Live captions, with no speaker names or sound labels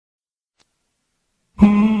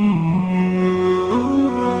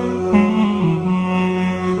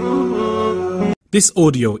This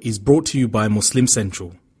audio is brought to you by Muslim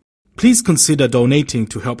Central. Please consider donating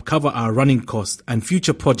to help cover our running costs and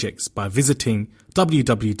future projects by visiting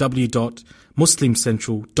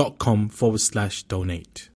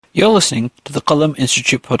www.muslimcentral.com/donate. You're listening to the Qalam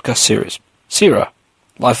Institute podcast series, Seerah,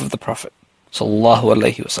 Life of the Prophet, Sallallahu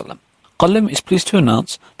Alaihi Wasallam. Qalam is pleased to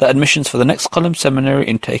announce that admissions for the next Qalam seminary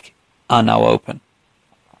intake are now open.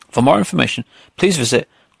 For more information, please visit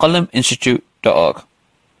qalaminstitute.org.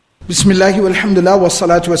 Bismillahi walhamdulillah wa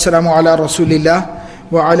salatu wa salamu ala rasulillah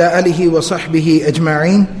wa ala alihi wa sahbihi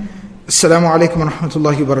ajma'in. Assalamu alaikum wa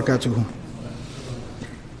rahmatullahi wa barakatuhu.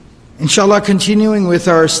 Inshallah, continuing with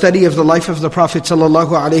our study of the life of the Prophet sallallahu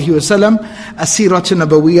alaihi wasallam, As-Seerah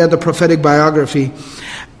Nabawiyyah, the prophetic biography.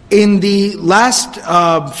 In the last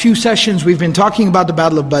few sessions, we've been talking about the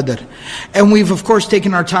Battle of Badr. And we've, of course,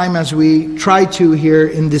 taken our time as we try to here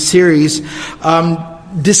in this series,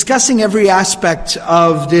 discussing every aspect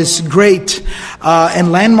of this great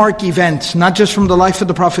and landmark event, not just from the life of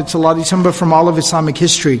the Prophet ﷺ, but from all of Islamic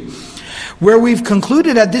history. Where we've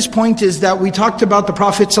concluded at this point is that we talked about the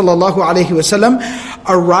Prophet ﷺ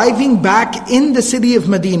arriving back in the city of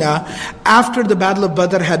Medina after the Battle of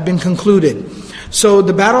Badr had been concluded. So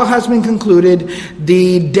the battle has been concluded,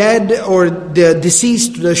 the dead or the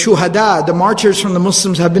deceased, the shuhada, the martyrs from the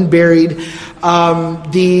Muslims have been buried.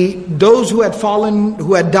 Those who had fallen,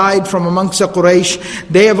 who had died from amongst the Quraysh,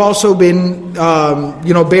 they have also been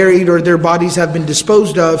buried, or their bodies have been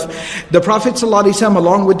disposed of. The Prophet ﷺ,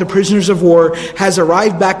 along with the prisoners of war, has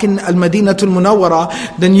arrived back in Al-Madinatul Munawwara.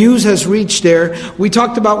 The news has reached there. We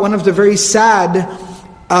talked about one of the very sad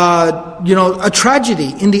a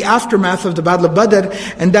tragedy in the aftermath of the Battle of Badr,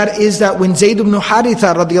 and that is that when Zayd ibn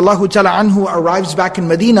Haritha radiallahu ta'ala anhu arrives back in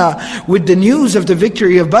Medina with the news of the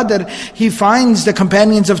victory of Badr, he finds the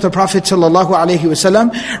companions of the Prophet sallallahu alaihi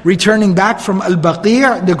wasallam returning back from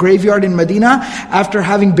Al-Baqi', the graveyard in Medina, after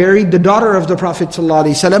having buried the daughter of the Prophet sallallahu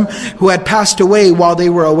alaihi wasallam who had passed away while they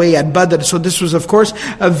were away at Badr. So this was, of course,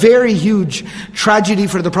 a very huge tragedy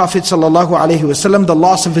for the Prophet sallallahu alaihi wasallam, the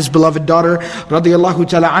loss of his beloved daughter radiallahu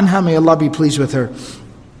ta'ala anha, may Allah be pleased with her.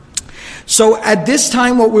 So at this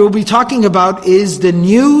time what we will be talking about is the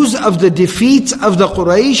news of the defeat of the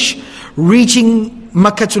Quraysh reaching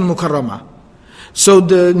Makkatul Mukarramah. So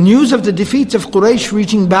the news of the defeat of Quraysh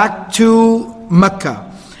reaching back to Makkah.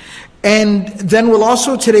 And then we'll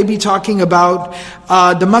also today be talking about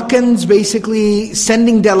the Makkans basically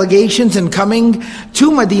sending delegations and coming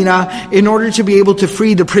to Medina in order to be able to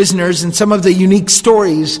free the prisoners, and some of the unique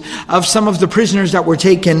stories of some of the prisoners that were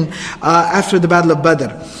taken after the Battle of Badr.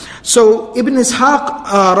 So Ibn Ishaq,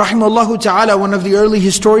 rahimahullah ta'ala, one of the early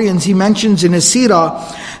historians, he mentions in his Seerah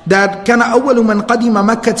that كان أول من قدم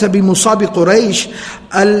مكة بمصاب قريش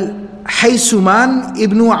الحيثمان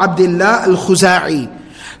ابن عبد الله الخزاعي.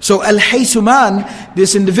 So Al-Haysuman,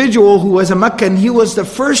 this individual who was a Meccan, he was the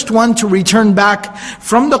first one to return back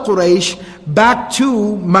from the Quraysh back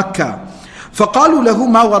to Mecca. فَقَالُوا لَهُ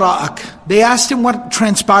مَا وَرَاءَكَ. They asked him, what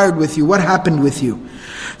transpired with you? What happened with you?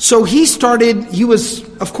 So he was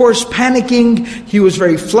of course panicking, he was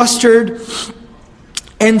very flustered.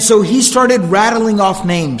 And so he started rattling off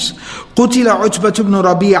names. قُتِلَ عُتْبَةُ بْنُ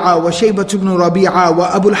رَبِيعَةَ وَشَيْبَةُ بْنُ رَبِيعَةَ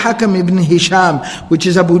وَأَبُو الْحَكَمِ بْنِ هِشَامٍ, which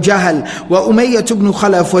is Abu Jahl, وَأُمَيَّةُ بْنُ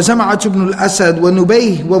خَلَفٍ وَزَمْعَةُ بْنُ الْأَسَدِ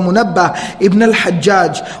وَنُبَيْهِ وَمُنَبَّهِ ابْنَ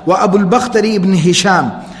الْحَجَّاجِ وَأَبُو الْبَخْتَرِ بْنِ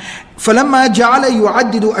هِشَامٍ. فَلَمَّا جَعَلَ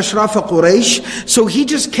يُعَدِّدُ أَشْرَافَ قُرَيْشٍ. So he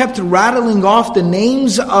just kept rattling off the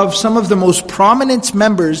names of some of the most prominent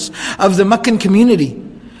members of the Meccan community,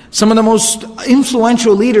 some of the most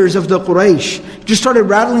influential leaders of the Quraysh. Just started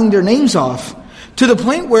rattling their names off, to the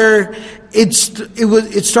point where it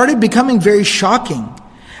started becoming very shocking.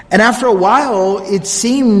 And after a while, it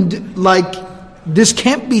seemed like this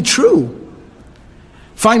can't be true.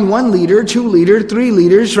 Find one leader, two leaders, three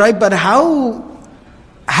leaders, right? But how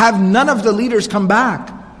have none of the leaders come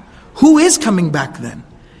back? Who is coming back then?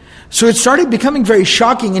 So it started becoming very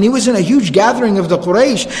shocking, and he was in a huge gathering of the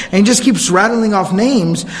Quraysh, and he just keeps rattling off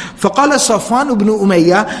names. فَقَالَ صَفْوَانُ ibn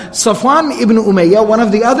Umayyah. Safwan ibn Umayyah, one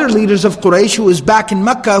of the other leaders of Quraysh who was back in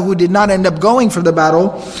Mecca, who did not end up going for the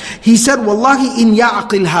battle, he said, وَاللَّهِ إِنْ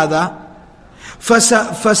يَعْقِلْ هَذَا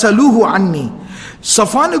فَسَلُوهُ عَنِّي.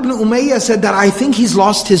 Safwan ibn Umayyah said that I think he's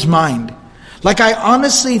lost his mind. Like, I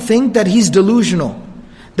honestly think that he's delusional,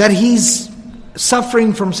 that he's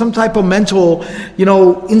suffering from some type of mental,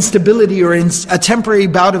 instability, or a temporary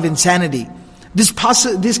bout of insanity. This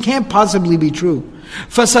can't possibly be true.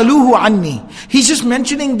 فَسَلُوهُ عَنِّي. He's just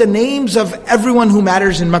mentioning the names of everyone who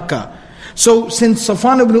matters in Mecca. So since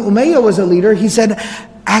Safwan ibn Umayyah was a leader, he said,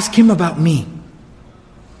 ask him about me.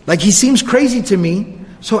 Like, he seems crazy to me,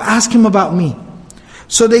 so ask him about me.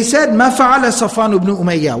 So they said, مَا فَعَلَ صَفْوَانُ ibn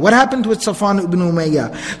Umayyah. What happened with Safwan ibn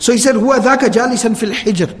Umayyah? So he said, هُوَ ذَاكَ جَالِسًا فِي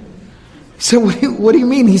الْحِجْرِ. So what do you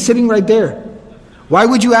mean? He's sitting right there. Why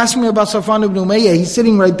would you ask me about Safwan ibn Umayyah? He's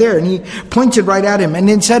sitting right there. And he pointed right at him. And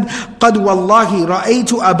then said, قَدْ وَاللَّهِ رَأَيْتُ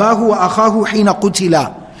أَبَاهُ وَأَخَاهُ حِينَ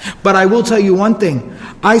قُتِلًا. But I will tell you one thing.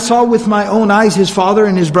 I saw with my own eyes his father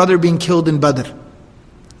and his brother being killed in Badr.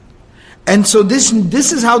 And so this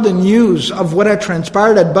is how the news of what had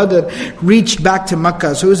transpired at Badr reached back to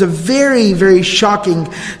Makkah. So it was a very, very shocking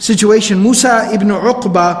situation. Musa ibn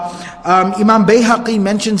Uqba, Imam Bayhaqi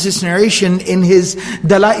mentions this narration in his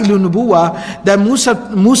Dala'il Nubuwa, that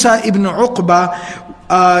Musa ibn Uqba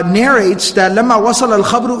narrates that لما وصل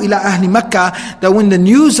الخبر إلى أهل مكة, that when the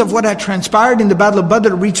news of what had transpired in the Battle of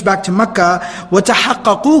Badr reached back to Makkah,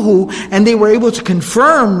 وتحققوه, and they were able to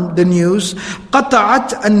confirm the news,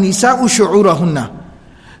 قطعت النساء شعورهن.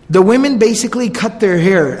 The women basically cut their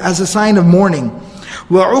hair as a sign of mourning.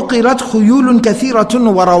 وعقرت خيول كثيرة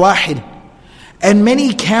ورواحل. And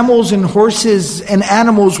many camels and horses and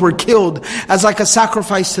animals were killed as like a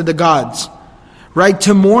sacrifice to the gods, right,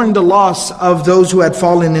 to mourn the loss of those who had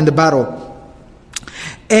fallen in the battle.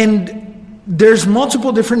 And there's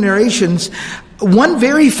multiple different narrations. One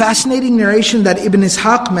very fascinating narration that Ibn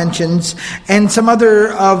Ishaq mentions, and some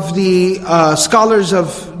other of the scholars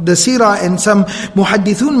of the Seerah and some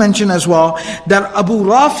muhaddithun mention as well, that Abu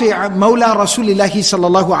Rafi' Mawla Rasulillahi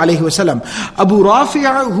sallallahu alayhi wasallam, Abu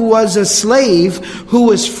Rafi', who was a slave who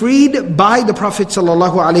was freed by the Prophet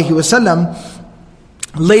sallallahu alayhi wasallam,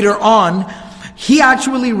 later on, he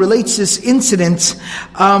actually relates this incident,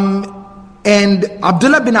 and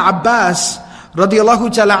Abdullah bin Abbas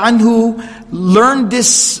radiallahu ta'ala anhu learned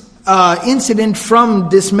this incident from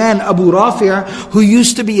this man Abu Rafi', who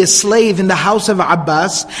used to be a slave in the house of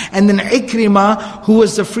Abbas, and then Ikrimah, who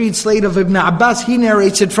was the freed slave of Ibn Abbas, he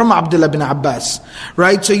narrates it from Abdullah bin Abbas,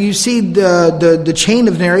 right? So you see the chain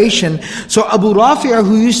of narration. So Abu Rafi',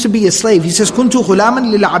 who used to be a slave, he says, "Kuntu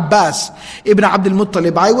khulaman lil Abbas ibn Abdul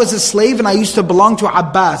Muttalib." I was a slave and I used to belong to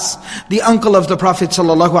Abbas, the uncle of the Prophet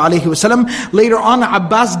sallallahu alaihi wasallam. Later on,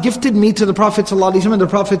 Abbas gifted me to the Prophet sallallahu alaihi wasallam, and the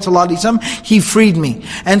Prophet sallallahu alaihi wasallam, he freed me.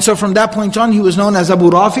 And so from that point on, he was known as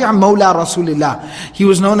Abu Rafi' Mawla Rasulillah. He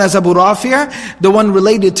was known as Abu Rafi', the one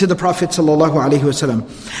related to the Prophet sallallahu alaihi wasallam.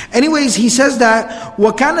 Anyways, he says that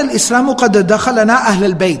وَكَانَ الْإِسْلَامُ قَدْ دَخَلَنَا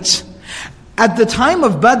أَهْلَ الْبَيْتِ. At the time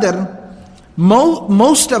of Badr,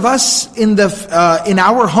 most of us in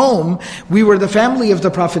our home, we were the family of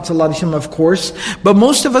the Prophet ﷺ, of course, but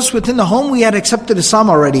most of us within the home, we had accepted Islam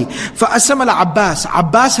already. فَأَسْلَمَ الْعَبَّاسِ.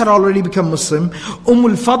 Abbas had already become Muslim.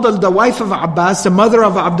 Al-Fadl, the wife of Abbas, the mother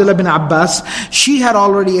of Abdullah bin Abbas, she had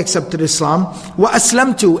already accepted Islam.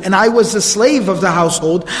 وَأَسْلَمْتُ, and I was the slave of the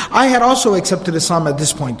household. I had also accepted Islam at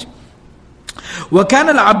this point.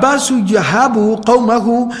 وَكَانَ الْعَبَّاسُ يَهَابُ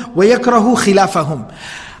قَوْمَهُ وَيَكْرَهُ خِلَافَهُم.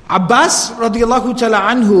 Abbas radiallahu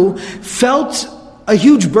ta'ala anhu felt a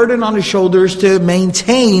huge burden on his shoulders to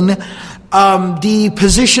maintain the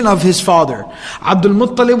position of his father. Abdul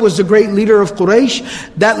Muttalib was the great leader of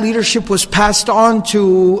Quraysh. That leadership was passed on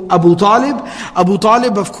to Abu Talib. Abu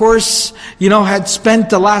Talib, of course, had spent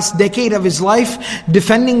the last decade of his life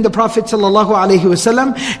defending the Prophet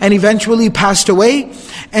ﷺ, and eventually passed away.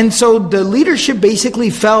 And so the leadership basically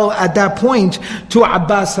fell at that point to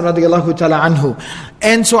Abbas radiallahu ta'ala anhu.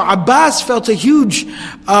 And so Abbas felt a huge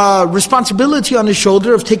responsibility on his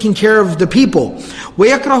shoulder of taking care of the people.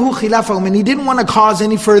 وَيَكْرَهُ خِلَافَهُمْ, and he didn't want to cause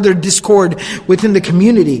any further discord within the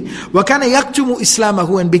community. وَكَانَ يَكْتُمُ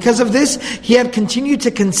إِسْلَامَهُ, and because of this, he had continued to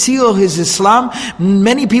conceal his Islam.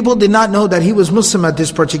 Many people did not know that he was Muslim at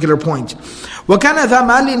this particular point. وَكَانَ ذَا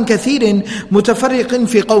مَالٍ كَثِيرٍ مُتَفَرِّقٍ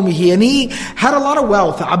فِي قَوْمِهِ, and he had a lot of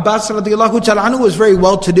wealth. Abbas radiallahu ta'ala anhu was very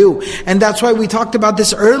well to do. And that's why we talked about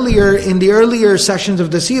this earlier in the earlier sessions of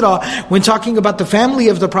the Seerah, when talking about the family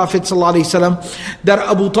of the Prophet ﷺ, that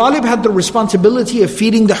Abu Talib had the responsibility of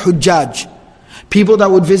feeding the Hujjaj. People that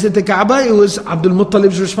would visit the Kaaba, it was Abdul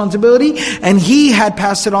Muttalib's responsibility, and he had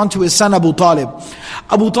passed it on to his son Abu Talib.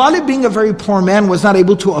 Abu Talib, being a very poor man, was not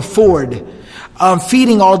able to afford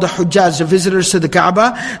feeding all the Hujjaj, the visitors to the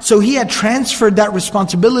Kaaba, so he had transferred that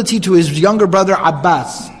responsibility to his younger brother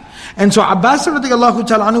Abbas. And so Abbas radiallahu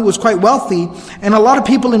ta'ala anhu was quite wealthy, and a lot of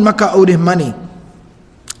people in Makkah owed him money.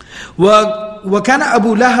 وكان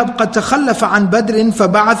أبو لهب قد تخلف عن بدر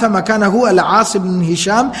فبعث مكانه العاص بن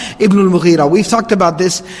هشام ابن المغيرة. We've talked about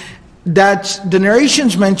this, that the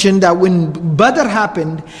narrations mention that when Badr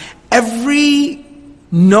happened, every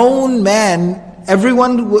known man,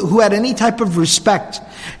 everyone who had any type of respect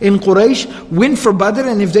in Quraysh went for Badr,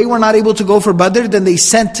 and if they were not able to go for Badr, then they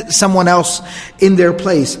sent someone else in their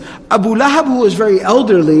place. Abu Lahab, who was very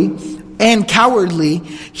elderly, and cowardly,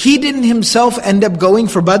 he didn't himself end up going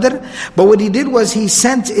for Badr, but what he did was he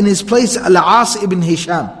sent in his place Al-As ibn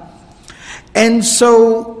Hisham. And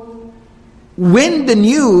so when the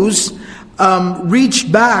news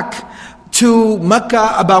reached back to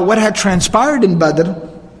Makkah about what had transpired in Badr,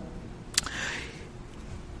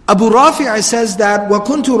 Abu Rafi' says that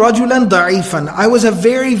وَكُنْتُ رَجُلًا ضَعِيفًا, I was a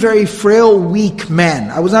very, very frail, weak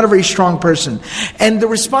man. I was not a very strong person. And the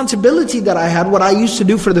responsibility that I had, what I used to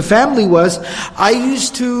do for the family was, I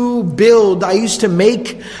used to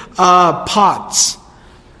make pots.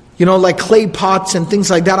 Like clay pots and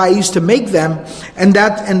things like that. I used to make them, and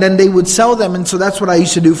then they would sell them, and so that's what I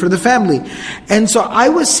used to do for the family. And so I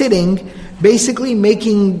was sitting, basically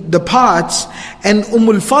making the pots, and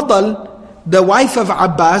Fadl, the wife of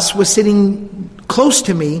Abbas, was sitting close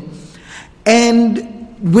to me.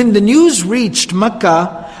 And when the news reached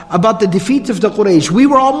Makkah about the defeat of the Quraysh, we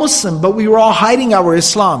were all Muslim, but we were all hiding our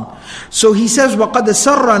Islam. So he says, وَقَدْ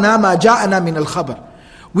سَرَّنَا مَا جَاءَنَا مِنَ الْخَبَرِ.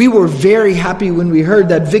 We were very happy when we heard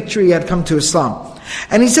that victory had come to Islam.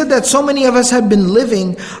 And he said that so many of us had been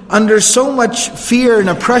living under so much fear and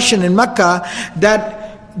oppression in Makkah,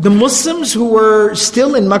 that the Muslims who were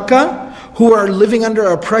still in Makkah, who are living under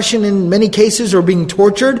oppression in many cases, or being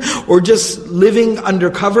tortured, or just living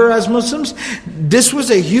undercover as Muslims, this was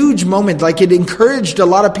a huge moment. Like, it encouraged a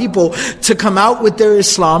lot of people to come out with their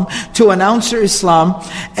Islam, to announce their Islam.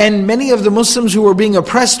 And many of the Muslims who were being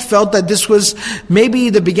oppressed felt that this was maybe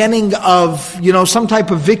the beginning of, some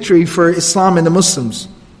type of victory for Islam and the Muslims.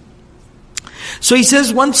 So he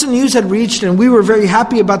says, once the news had reached, and we were very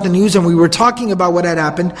happy about the news, and we were talking about what had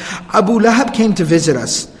happened, Abu Lahab came to visit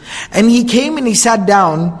us. And he came and he sat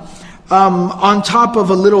down on top of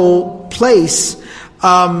a little place.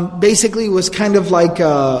 Basically, it was kind of like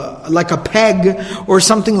a peg or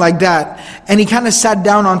something like that. And he kind of sat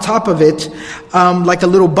down on top of it, like a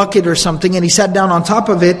little bucket or something. And he sat down on top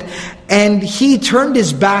of it, and he turned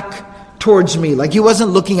his back towards me. Like, he wasn't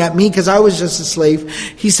looking at me because I was just a slave.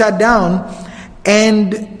 He sat down,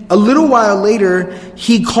 and a little while later,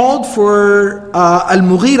 he called for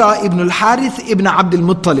Al-Mughira ibn al-Harith ibn Abdul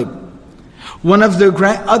Muttalib. One of the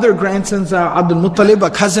other grandsons, Abdul Muttalib, a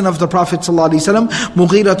cousin of the Prophet ﷺ,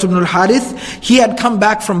 Mughira ibn al-Harith, he had come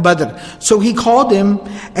back from Badr. So he called him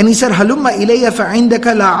and he said, هَلُمَّ إِلَيَّ فَعِنْدَكَ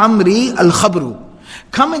لَعَمْرِي الْخَبْرُ.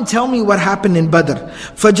 Come and tell me what happened in Badr.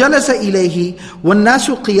 فَجَلَسَ إِلَيْهِ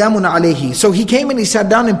وَالنَّاسُ قِيَامٌ عَلَيْهِ. So he came and he sat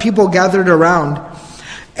down and people gathered around.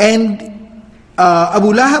 And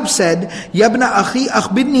Abu Lahab said, Ya ibn akhi,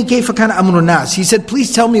 akhbirni kayfa kana amrun nas. He said,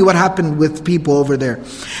 please tell me what happened with people over there.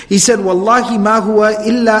 He said, Wallahi ma huwa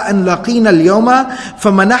illa an laqina al-yawma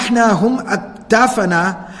famanahnahum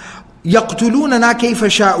aktafana yaqtulunana kayfa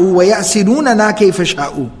sha'u wa ya'sirunana kayfa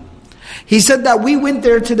sha'u. He said that we went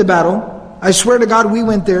there to the battle. I swear to God, we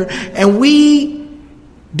went there and we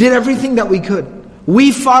did everything that we could.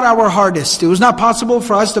 We fought our hardest. It was not possible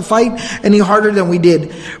for us to fight any harder than we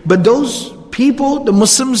did. But those people, the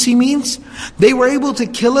Muslims he means, they were able to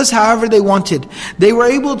kill us however they wanted. They were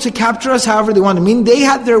able to capture us however they wanted. I mean, they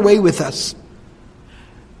had their way with us.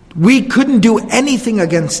 We couldn't do anything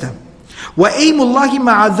against them. وَأَيْمُ اللَّهِ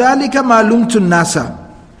مَعَ ذَلِكَ مَا لُمْتُ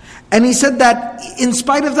النَّاسَ. And he said that in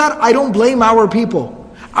spite of that, I don't blame our people.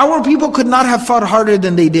 Our people could not have fought harder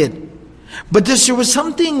than they did. But there was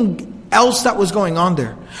something else that was going on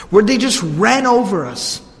there, where they just ran over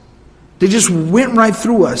us. They just went right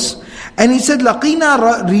through us. And he said,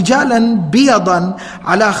 لَقِينَا رِجَالًا بِيَضًا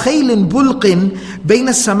عَلَى خَيْلٍ بُلْقٍ بَيْنَ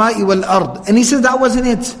السَّمَاءِ وَالْأَرْضِ. And he said that wasn't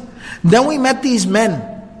it. Then we met these men.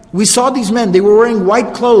 We saw these men. They were wearing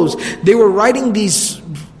white clothes. They were riding these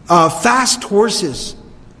fast horses.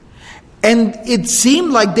 And it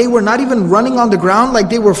seemed like they were not even running on the ground, like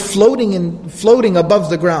they were floating above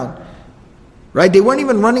the ground. Right? They weren't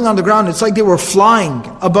even running on the ground. It's like they were flying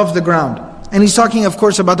above the ground. And he's talking, of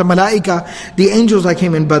course, about the malaika, the angels that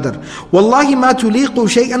came in Badr. وَاللَّهِ مَا تُلِيقُ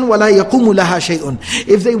شَيْئًا وَلَا يَقُومُ لَهَا شَيْءٌ.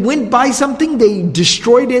 If they went by something, they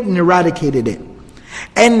destroyed it and eradicated it.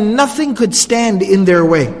 And nothing could stand in their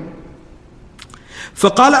way.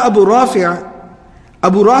 فَقَالَ Abu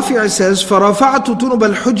Rafi' says, فَرَفَعْتُ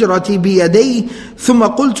تُنُبَ الْحُجْرَةِ بِيَدَيْهِ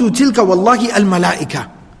ثُمَّ قُلْتُ تِلْكَ وَاللَّهِ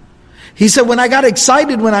الْمَلَائِكَةِ. He said, when I got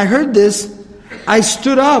excited, when I heard this, I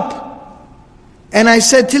stood up. And I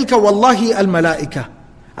said, Tilka wallahi al-malaika.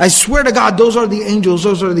 I swear to God, those are the angels,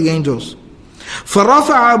 those are the angels.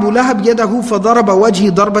 فَرَفَعَ أَبُو لَهَبْ يَدَهُ فَضَرَبَ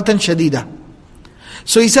وَجْهِ ضَرْبَةً شَدِيدًا.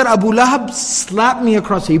 So he said, Abu Lahab slapped me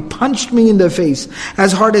across. He punched me in the face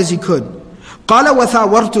as hard as he could. قَالَ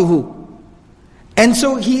وَثَاوَرْتُهُ. And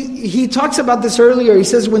so he talks about this earlier. He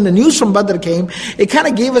says, when the news from Badr came, it kind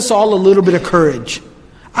of gave us all a little bit of courage.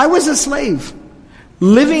 I was a slave.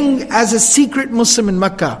 living as a secret Muslim in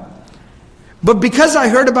Makkah. But because I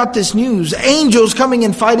heard about this news, angels coming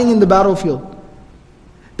and fighting in the battlefield,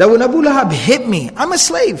 that when Abu Lahab hit me, I'm a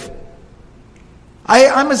slave.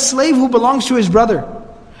 I'm a slave who belongs to his brother.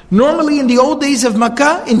 Normally in the old days of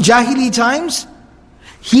Makkah, in Jahili times,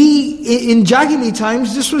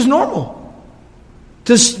 this was normal.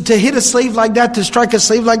 To hit a slave like that, to strike a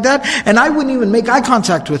slave like that, and I wouldn't even make eye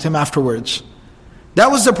contact with him afterwards. That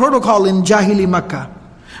was the protocol in Jahili Makkah.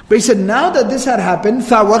 But he said, now that this had happened,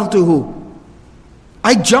 ثَاوَرْتُهُ,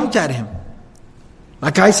 I jumped at him.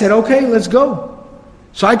 Like I said, okay, let's go.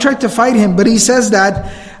 So I tried to fight him, but he says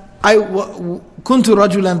that, كُنْتُ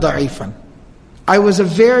رَجُلًا ضَعِيفًا, I was a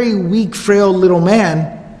very weak, frail little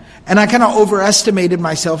man, and I kind of overestimated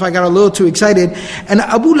myself. I got a little too excited. And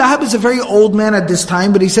Abu Lahab is a very old man at this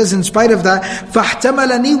time, but he says in spite of that,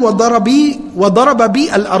 فَاحْتَمَلَنِي وَضَرَبَ بِي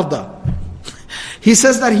الْأَرْضَ. He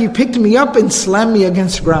says that he picked me up and slammed me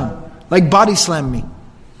against the ground, like body slammed me.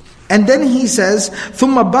 And then he says,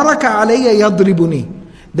 ثُمَّ بَرَكَ عَلَيَّ يَضْرِبُنِي.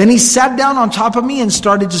 Then he sat down on top of me and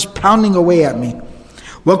started just pounding away at me.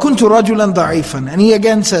 وَكُنْتُ رَجُلًا ضَعِيفًا. And he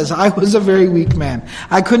again says, I was a very weak man.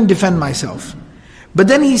 I couldn't defend myself. But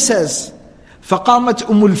then he says, فَقَامَتْ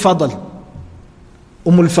الْفَضْلِ.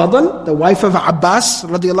 Al-Fadl, the wife of Abbas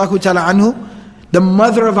radiallahu ta'ala anhu, the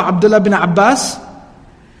mother of Abdullah bin Abbas,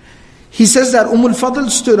 he says that Al-Fadl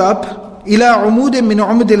stood up, إِلَىٰ عُمُودٍ مِّنْ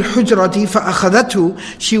عُمُودِ الْحُجْرَةِ فَأَخَذَتْهُ.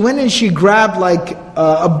 She went and she grabbed like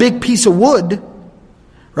a big piece of wood,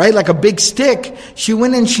 right, like a big stick. She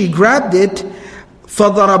went and she grabbed it,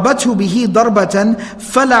 فَضَرَبَتْهُ بِهِ ضَرْبَةً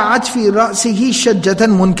فَلَعَتْ فِي رَأْسِهِ شَجَّةً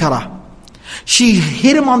مُنْكَرَةً. She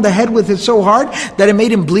hit him on the head with it so hard that it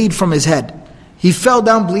made him bleed from his head. He fell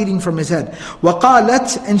down bleeding from his head.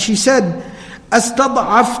 وَقَالَتْ, and she said,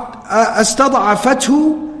 أَسْتَضْعَفَتْهُ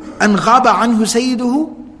أَنْ غَابَ عَنْهُ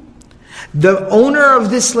سَيِّدُهُ. The owner of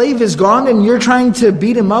this slave is gone and you're trying to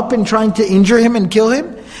beat him up and trying to injure him and kill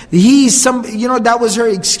him? That was her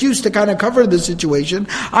excuse to kind of cover the situation.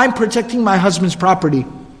 I'm protecting my husband's property.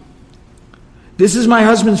 This is my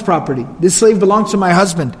husband's property. This slave belongs to my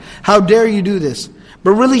husband. How dare you do this?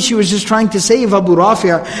 But really she was just trying to save Abu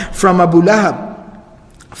Rafi' from Abu Lahab.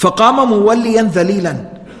 فَقَامَ مُوَلِّيًا ذَلِيلًا.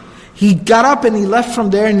 He got up and he left from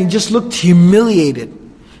there and he just looked humiliated.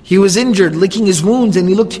 He was injured, licking his wounds, and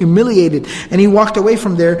he looked humiliated. And he walked away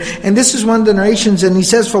from there. And this is one of the narrations, and he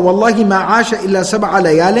says, فَوَاللَّهِ مَا عَاشَ إِلَّا سَبْعَ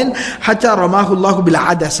لَيَالٍ حَتَّى رَمَاهُ اللَّهُ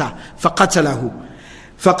بِالْعَدَسَةِ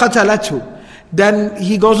فَقَتَلَتْهُ. Then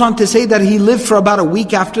he goes on to say that he lived for about a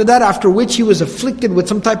week after that, after which he was afflicted with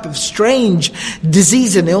some type of strange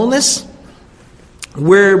disease and illness,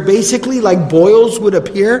 where basically like boils would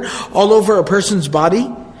appear all over a person's body,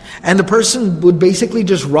 and the person would basically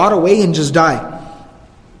just rot away and just die.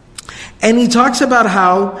 And he talks about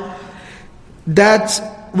how that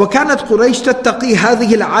وَكَانَتْ قُرَيْشْ تَتَّقِي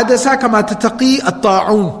هَذِهِ الْعَدَسَةَ كَمَا تَتَّقِي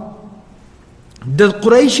الطَّاعُونَ. The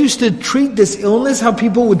Quraysh used to treat this illness how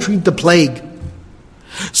people would treat the plague.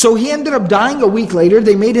 So he ended up dying a week later.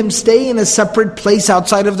 They made him stay in a separate place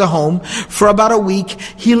outside of the home for about a week.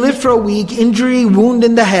 He lived for a week, injury, wound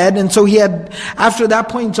in the head. And so he had, after that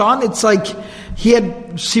point on, it's like he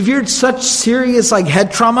had such serious like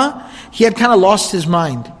head trauma, he had kind of lost his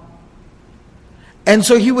mind. And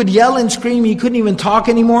so he would yell and scream, he couldn't even talk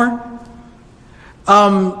anymore.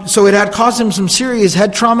 So it had caused him some serious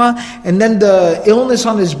head trauma, and then the illness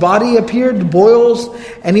on his body appeared, the boils,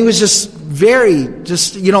 and he was just very,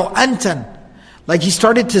 antan. Like he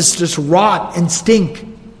started to just rot and stink.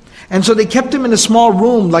 And so they kept him in a small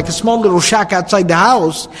room, like a small little shack outside the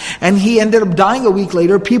house, and he ended up dying a week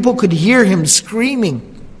later. People could hear him screaming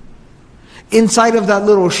inside of that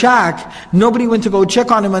little shack. Nobody went to go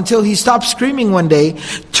check on him until he stopped screaming one day.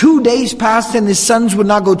 2 days passed and his sons would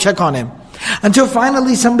not go check on him. Until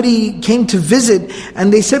finally somebody came to visit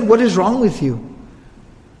and they said, "What is wrong with you?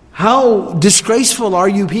 How disgraceful are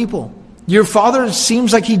you people? Your father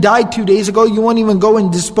seems like he died 2 days ago. You won't even go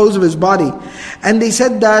and dispose of his body." And they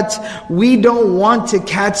said that we don't want to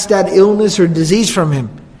catch that illness or disease from him.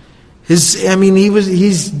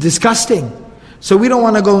 He's disgusting. So we don't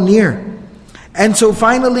want to go near. And so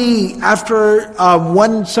finally, after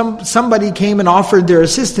somebody came and offered their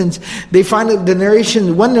assistance,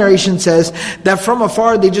 one narration says that from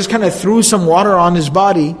afar they just kind of threw some water on his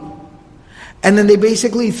body, and then they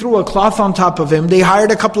basically threw a cloth on top of him. They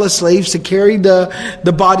hired a couple of slaves to carry the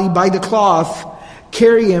body by the cloth,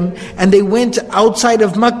 carry him, and they went outside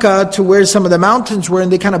of Makkah to where some of the mountains were, and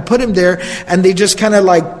they kind of put him there, and they just kind of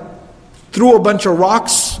like threw a bunch of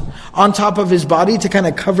rocks on top of his body to kind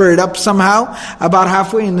of cover it up somehow, about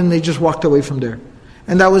halfway, and then they just walked away from there.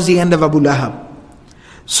 And that was the end of Abu Lahab.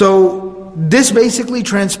 So this basically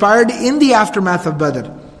transpired in the aftermath of Badr.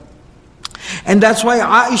 And that's why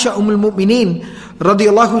Aisha al-Mu'mineen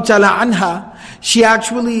radiyallahu ta'ala anha, she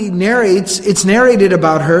actually narrates, it's narrated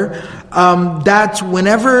about her, that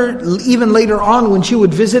whenever, even later on when she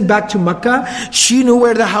would visit back to Makkah, she knew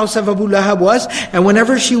where the house of Abu Lahab was, and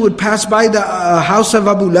whenever she would pass by the house of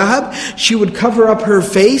Abu Lahab, she would cover up her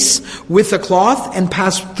face with a cloth and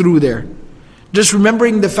pass through there. Just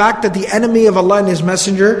remembering the fact that the enemy of Allah and His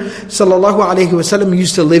Messenger sallallahu alaihi wasallam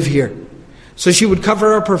used to live here. So she would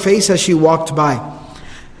cover up her face as she walked by.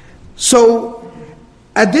 So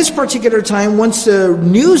at this particular time, once the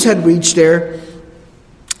news had reached there,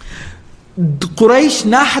 Quraysh,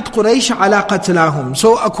 nahat Quraysh ala qatlahum.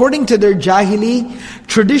 So according to their Jahili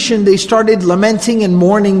tradition, they started lamenting and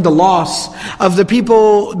mourning the loss of the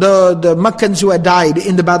people, the Makkans who had died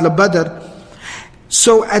in the Battle of Badr.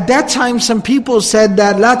 So at that time, some people said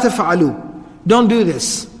that la taf'alu, don't do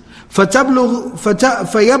this. فَيَبْلُغَ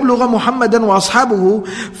مُحَمَّدًا وَأَصْحَابُهُ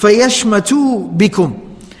فَيَشْمَتُوا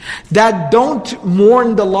بِكُمْ. That don't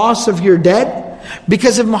mourn the loss of your dead,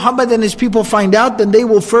 because if Muhammad and his people find out, then they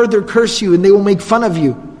will further curse you and they will make fun of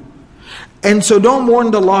you. And so don't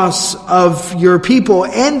mourn the loss of your people.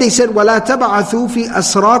 And they said, وَلَا تَبْعَثُوا فِي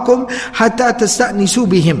أَسْرَاكُمْ حَتَّى تَسْتَأْنِسُوا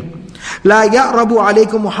بِهِمْ لَا يَعْرَبُ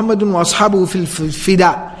عَلَيْكُمْ مُحَمَّدٌ وَأَصْحَابُهُ فِي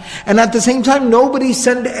الْفِدَاءِ. And at the same time, nobody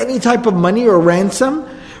send any type of money or ransom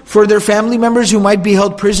for their family members who might be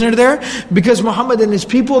held prisoner there, because Muhammad and his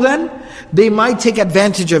people then, they might take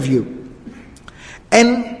advantage of you.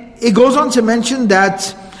 And it goes on to mention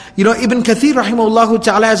that, Ibn Kathir rahimahullah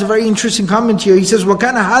ta'ala has a very interesting comment here. He says,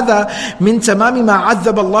 وَكَانَ هَذَا مِن تَمَامِ مَا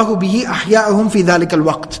عَذَّبَ اللَّهُ بِهِ أَحْيَاءَهُمْ فِي ذَلِكَ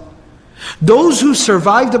الْوَقْتِ. Those who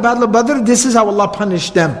survived the Battle of Badr, this is how Allah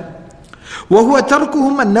punished them. وَهُوَ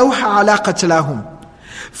تَرْكُهُمْ النَّوْحَ عَلَى قَتْلَاهُمْ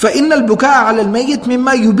فَإِنَّ الْبُكَاءَ عَلَى الْمَيِّتِ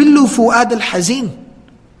مِمَّا يُبِلُّ فُؤَادَ الْحَزِينِ.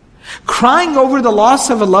 Crying over the loss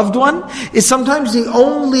of a loved one is sometimes the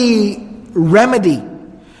only remedy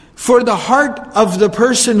for the heart of the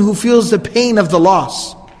person who feels the pain of the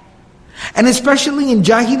loss. And especially in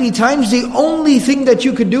Jahili times, the only thing that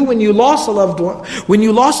you could do when you lost a loved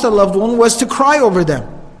one, was to cry over them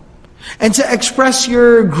and to express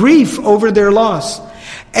your grief over their loss.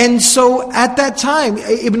 And so at that time,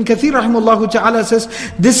 Ibn Kathir rahimahullah ta'ala says,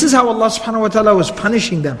 this is how Allah subhanahu wa ta'ala was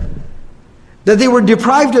punishing them. That they were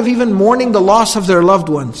deprived of even mourning the loss of their loved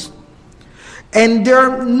ones. And there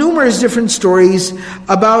are numerous different stories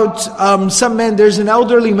about some men. There's an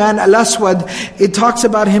elderly man, Al-Aswad. It talks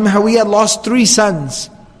about him, how he had lost 3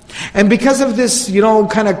 sons. And because of this,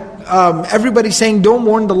 everybody saying, don't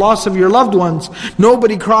mourn the loss of your loved ones.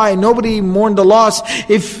 Nobody cry, nobody mourn the loss.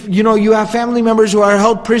 If, you have family members who are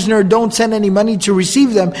held prisoner, don't send any money to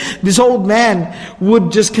receive them. This old man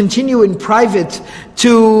would just continue in private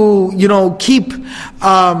to, keep,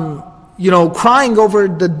 crying over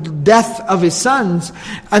the death of his sons,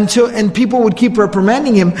 and people would keep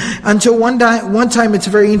reprimanding him, until one time, it's a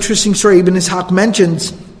very interesting story, Ibn Ishaq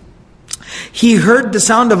mentions, he heard the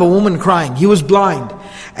sound of a woman crying. He was blind,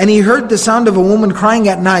 and he heard the sound of a woman crying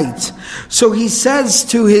at night. So he says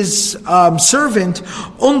to his servant,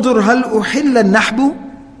 "Undur hal uhilla nahbu?"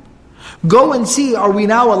 Go and see, are we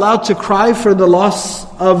now allowed to cry for the loss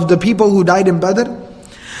of the people who died in Badr?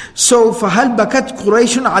 So فَهَلْ بَكَتْ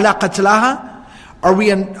قُرَيْشٌ عَلَى قَتْلَهَا?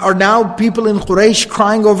 Are now people in Quraysh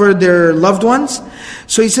crying over their loved ones?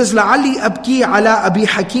 So he says, لَعَلِّي أَبْكِي عَلَى أَبِي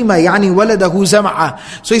حَكِيمَ يَعْنِي وَلَدَهُ زَمْعَ.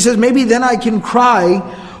 So he says, maybe then I can cry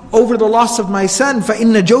over the loss of my son.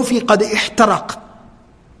 فَإِنَّ جَوْفِي قَدْ اِحْتَرَقْ.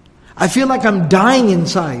 I feel like I'm dying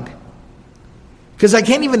inside, because I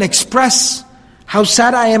can't even express how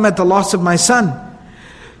sad I am at the loss of my son.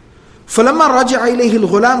 فَلَمَّا رَجَعَ إِلَيْهِ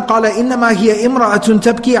الْغُلَامِ قَالَ إِنَّمَا هِيَ إِمْرَأَةٌ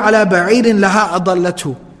تَبْكِي عَلَى بَعِيرٍ لَهَا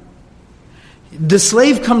أَضَلَّتْهُ. The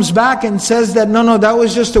slave comes back and says that, no, that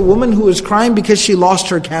was just a woman who was crying because she lost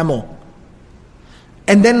her camel.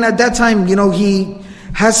 And then at that time, he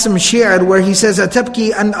has some shi'r where he says,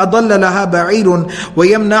 أَتَبْكِي أَنْ أَضَلَّ لَهَا بَعِيرٌ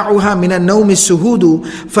وَيَمْنَعُهَا مِنَ النَّوْمِ السُّهُودُ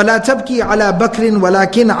فَلَا تَبْكِي عَلَى بَكْرٍ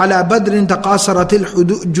وَلَكِنْ عَلَى بَدْرٍ تَقَاصَرَتِ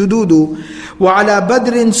الْجُدُودُ وَعَلَى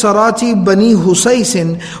بَدْرٍ سَرَاتِ بَنِي هُسَيْسٍ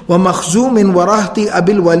وَمَخْزُومٍ وَرَهْطِ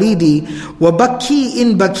أَبِي الْوَلِيدِ وَبَكِّي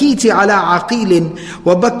إِنْ بَكِيتِ عَلَى عَقِيلٍ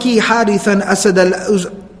وَبَكِّي حَارِثًا أَسَدَ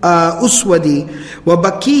أسودي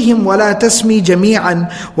وبكيهم ولا تسمي جميعا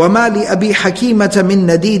وما لأبي حكيمة من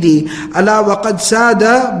نديدي ألا وقد ساد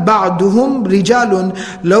بعدهم رجال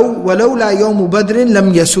ولولا يوم بدر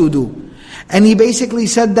لم يسودوا. And he basically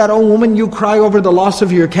said that, oh woman, you cry over the loss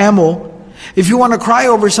of your camel. If you want to cry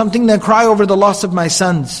over something, then cry over the loss of my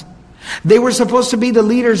sons. They were supposed to be the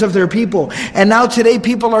leaders of their people. And now today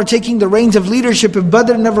people are taking the reins of leadership. If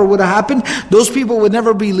Badr never would have happened, those people would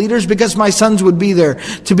never be leaders because my sons would be there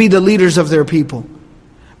to be the leaders of their people.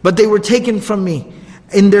 But they were taken from me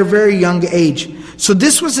in their very young age. So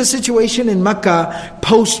this was the situation in Makkah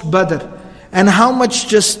post-Badr. And how much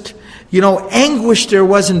just, anguish there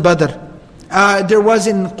was in Badr. There was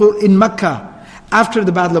in Makkah after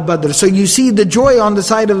the Battle of Badr. So you see the joy on the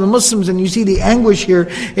side of the Muslims, and you see the anguish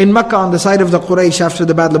here in Makkah on the side of the Quraysh after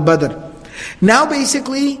the Battle of Badr. Now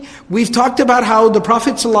basically, we've talked about how the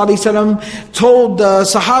Prophet ﷺ told the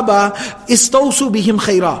Sahaba, "Istawsu bihim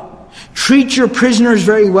khayra." Treat your prisoners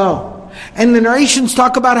very well. And the narrations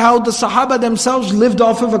talk about how the Sahaba themselves lived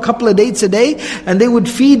off of a couple of dates a day, and they would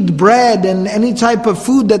feed bread and any type of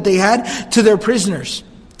food that they had to their prisoners,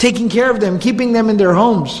 taking care of them, keeping them in their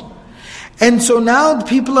homes. And so now the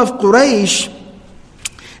people of Quraysh,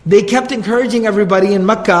 they kept encouraging everybody in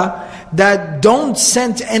Makkah that don't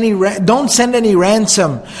send any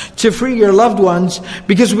ransom to free your loved ones,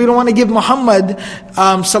 because we don't want to give Muhammad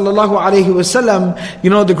sallallahu alaihi wasallam,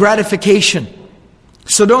 the gratification.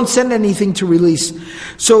 So don't send anything to release.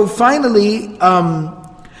 So finally,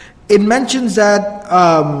 it mentions that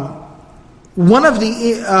one of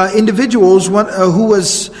the individuals who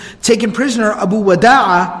was taken prisoner, Abu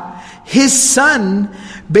Wada'a, his son,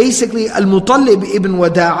 basically Al-Muttalib ibn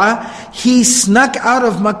Wada'a, he snuck out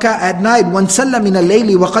of Makkah at night, وَانْسَلَّ مِنَ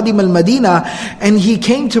اللَّيْلِ وَقَدِمَ الْمَدِينَةِ, and he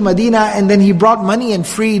came to Medina, and then he brought money and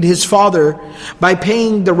freed his father by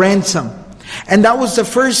paying the ransom. And that was the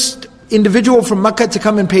first individual from Makkah to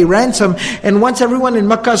come and pay ransom. And once everyone in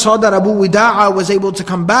Makkah saw that Abu Wada'a was able to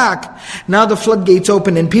come back, now the floodgates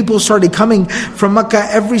opened, and people started coming from Makkah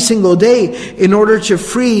every single day in order to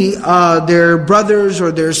free their brothers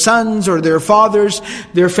or their sons or their fathers,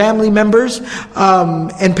 their family members,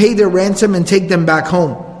 and pay their ransom and take them back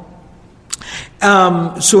home.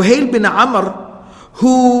 Suhail bin Amr,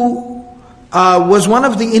 who was one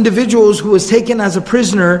of the individuals who was taken as a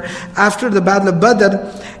prisoner after the Battle of Badr.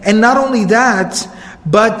 And not only that,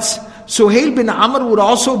 but Suhail bin Amr would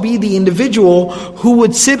also be the individual who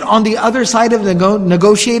would sit on the other side of the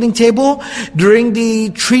negotiating table during the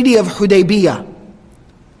Treaty of Hudaybiyah.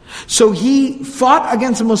 So he fought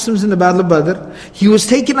against the Muslims in the Battle of Badr. He was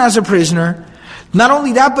taken as a prisoner. Not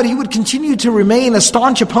only that, but he would continue to remain a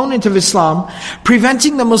staunch opponent of Islam,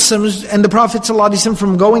 preventing the Muslims and the Prophet ﷺ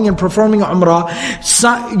from going and performing Umrah,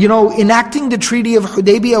 enacting the Treaty of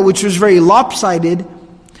Hudaybiyah, which was very lopsided.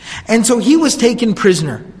 And so he was taken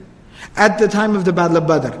prisoner at the time of the Battle of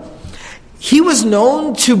Badr. He was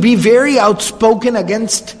known to be very outspoken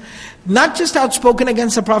against, not just outspoken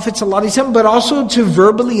against the Prophet ﷺ, but also to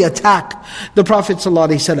verbally attack the Prophet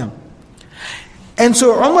ﷺ. And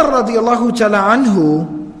so Umar radiallahu ta'ala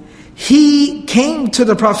anhu, he came to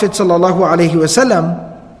the Prophet sallallahu alaihi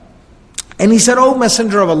wasallam, and he said, "O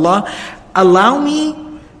Messenger of Allah, allow me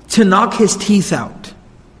to knock his teeth out.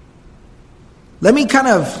 Let me kind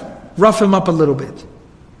of rough him up a little bit.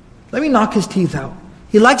 Let me knock his teeth out.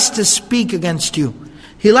 He likes to speak against you.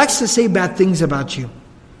 He likes to say bad things about you.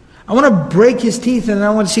 I want to break his teeth, and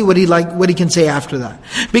I want to see what he can say after that."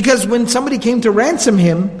 Because when somebody came to ransom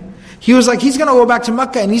him, he was like, he's going to go back to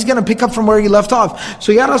Makkah and he's going to pick up from where he left off.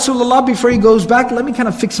 So, Ya Rasulullah, before he goes back, let me kind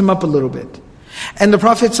of fix him up a little bit. And the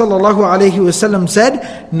Prophet ﷺ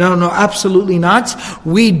said, no, absolutely not.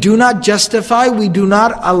 We do not justify, we do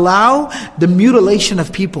not allow the mutilation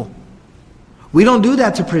of people. We don't do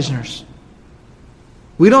that to prisoners.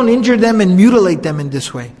 We don't injure them and mutilate them in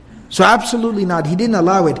this way. So absolutely not. He didn't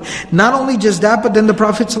allow it. Not only just that, but then the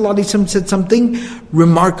Prophet ﷺ said something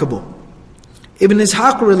remarkable. Ibn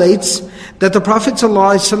Ishaq relates that the Prophet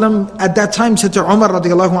ﷺ at that time said to Umar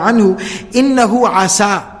radiallahu anhu, إِنَّهُ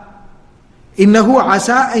عَسَىٰ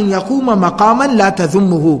أَن يَقُومَ مَقَامًا لَا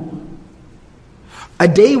تَذُمُّهُ. A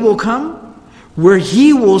day will come where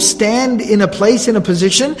he will stand in a place, in a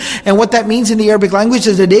position, and what that means in the Arabic language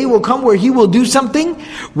is a day will come where he will do something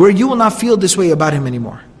where you will not feel this way about him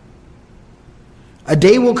anymore. A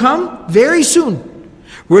day will come very soon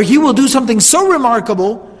where he will do something so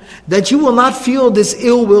remarkable that you will not feel this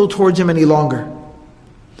ill will towards him any longer.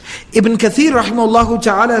 Ibn Kathir rahimahullah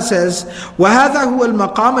ta'ala says, وَهَذَا هُوَ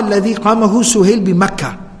الْمَقَامَ الَّذِي قَامَهُ سُهَيْلْ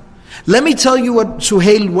بِمَكَّةِ. Let me tell you what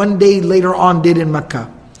Suhail one day later on did in Makkah.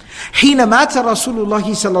 حِينَ مَاتَ رَسُولُ اللَّهِ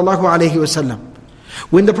صَلَّى اللَّهُ عَلَيْهِ وَسَلَّمَ.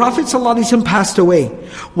 When the Prophet ﷺ passed away,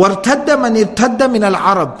 وَارْتَدَّ مَنْ ارْتَدَّ مِنَ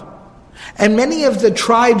الْعَرَبِ. And many of the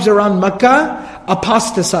tribes around Makkah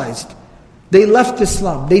apostatized. They left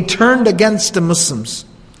Islam. They turned against the Muslims.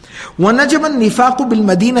 وَنَجَمَ النِّفَاقُ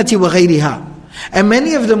بِالْمَدِينَةِ وَغَيْرِهَا. And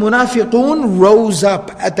many of the munafiqun rose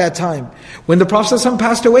up at that time. When the Prophet ﷺ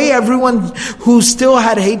passed away, everyone who still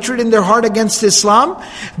had hatred in their heart against Islam,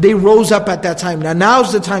 they rose up at that time.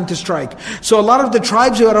 Now's the time to strike. So a lot of the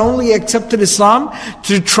tribes who had only accepted Islam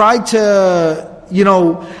to try to,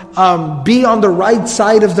 be on the right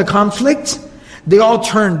side of the conflict, they all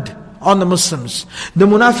turned on the Muslims. The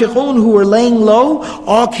munafiqun who were laying low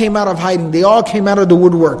all came out of hiding. They all came out of the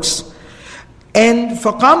woodworks. And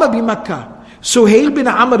فَقَامَ بِمَكَّةِ Suhail bin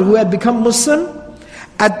Amr, who had become Muslim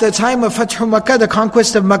at the time of Fathu Makkah, the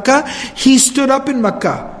conquest of Makkah, he stood up in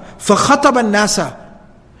Makkah. فَخَطَبَ النَّاسَ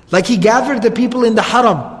Like he gathered the people in the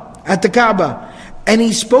Haram at the Kaaba, and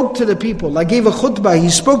he spoke to the people, like gave a khutbah, he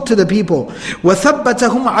spoke to the people.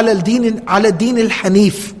 وَثَبَّتَهُمْ عَلَى الدِّينِ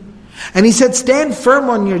الْحَنِيفِ And he said, stand firm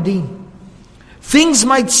on your deen. Things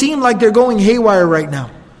might seem like they're going haywire right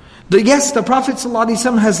now. Yes, the Prophet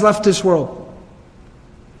ﷺ has left this world.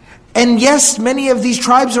 And yes, many of these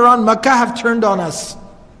tribes around Makkah have turned on us.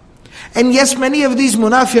 And yes, many of these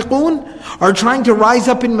munafiqun are trying to rise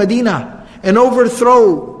up in Medina and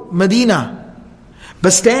overthrow Medina.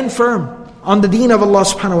 But stand firm on the deen of Allah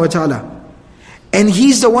subhanahu wa ta'ala. And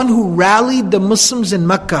he's the one who rallied the Muslims in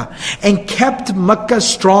Makkah and kept Makkah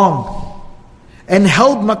strong and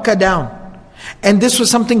held Makkah down. And this was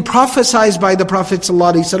something prophesied by the Prophet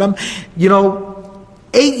ﷺ,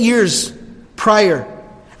 8 years prior,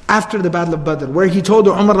 after the Battle of Badr, where he told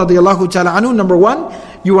Umar radiallahu ta'ala anhu, number one,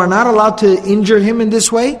 you are not allowed to injure him in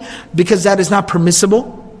this way, because that is not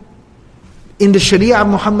permissible. In the Sharia of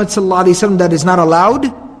Muhammad sallallahu alaihi wasallam, that is not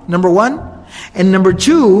allowed, number one. And number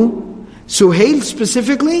two, Suhail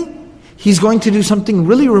specifically, he's going to do something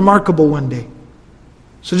really remarkable one day.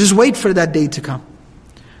 So just wait for that day to come.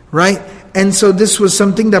 Right? And so this was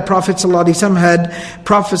something that Prophet sallallahu alaihi wasallam had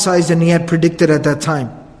prophesied and he had predicted at that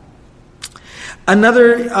time.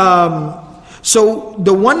 Another, so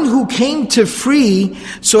the one who came to free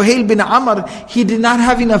Suhail bin Amr, he did not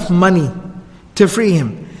have enough money to free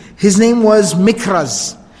him. His name was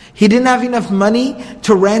Mikraz. He didn't have enough money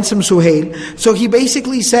to ransom Suhail. So he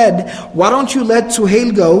basically said, why don't you let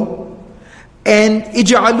Suhail go, and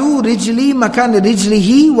اجعلوا رجلي مكان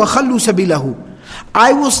رجله وخلوا سبيله.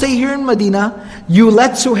 I will stay here in Medina, you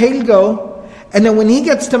let Suhail go, and then when he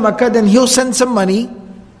gets to Makkah, then he'll send some money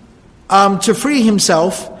to free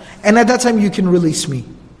himself, and at that time you can release me.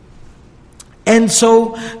 And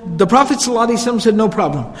so the Prophet ﷺ said, no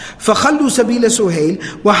problem. فَخَلُّوا سَبِيلَ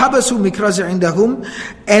سُهَيْلِ وَحَبَسُوا مِكْرَازَ عِنْدَهُمْ.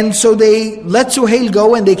 And so they let Suhail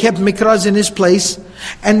go and they kept Mikraz in his place.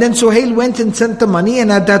 And then Suhail went and sent the money,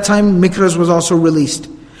 and at that time Mikraz was also released.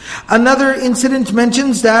 Another incident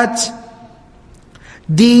mentions that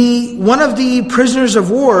one of the prisoners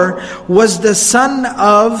of war was the son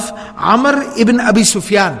of Amr ibn Abi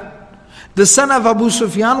Sufyan. The son of Abu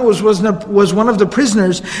Sufyan was one of the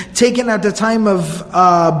prisoners taken at the time of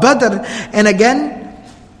Badr. And again,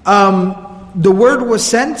 the word was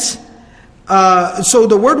sent. So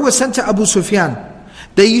the word was sent to Abu Sufyan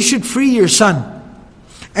that you should free your son.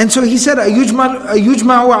 And so he said, أَيُجْمَعُ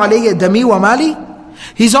عَلَيَّ دَمِي وَمَالِي.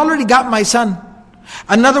 He's already got my son.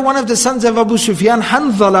 Another one of the sons of Abu Sufyan,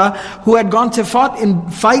 Hanzala, who had gone to fight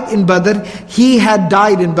in Badr, he had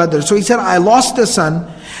died in Badr. So he said, I lost a son.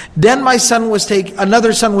 Then my son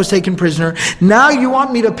another son was taken prisoner. Now you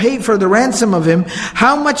want me to pay for the ransom of him.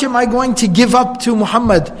 How much am I going to give up to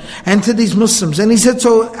Muhammad and to these Muslims? And he said,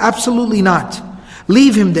 so absolutely not.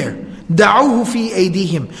 Leave him there. دَعُوهُ فِي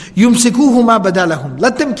أَيْدِيهِمْ يُمْسِكُوهُ مَا بَدَى لَهُمْ.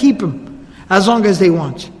 Let them keep him as long as they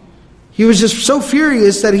want. He was just so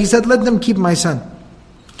furious that he said, let them keep my son.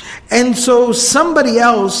 And so somebody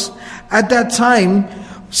else at that time,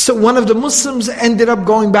 so one of the Muslims ended up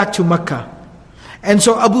going back to Makkah. And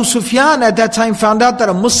so Abu Sufyan at that time found out that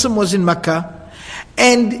a Muslim was in Makkah.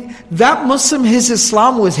 And that Muslim, his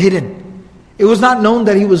Islam was hidden. It was not known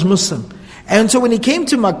that he was Muslim. And so when he came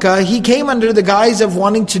to Makkah, he came under the guise of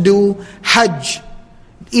wanting to do Hajj.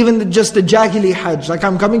 Even just the Jahili Hajj, like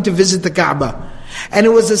I'm coming to visit the Kaaba. And it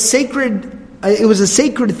was a sacred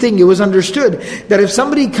thing. It was understood that if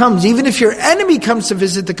somebody comes, even if your enemy comes to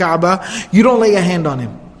visit the Kaaba, you don't lay a hand on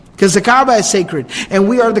him. Because the Kaaba is sacred. And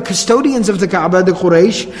we are the custodians of the Kaaba, the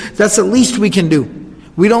Quraysh. That's the least we can do.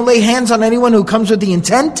 We don't lay hands on anyone who comes with the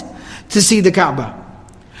intent to see the Kaaba.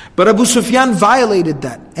 But Abu Sufyan violated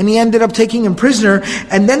that. And he ended up taking him prisoner,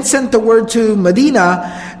 and then sent the word to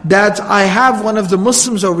Medina that I have one of the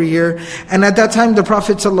Muslims over here. And at that time the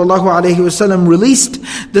Prophet ﷺ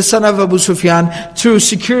released the son of Abu Sufyan to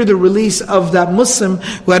secure the release of that Muslim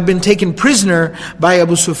who had been taken prisoner by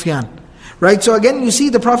Abu Sufyan. Right? So again, you see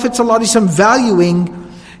the Prophet ﷺ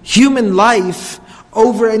valuing human life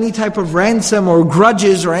over any type of ransom or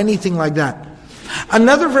grudges or anything like that.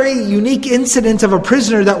 Another very unique incident of a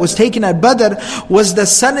prisoner that was taken at Badr was the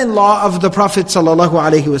son-in-law of the Prophet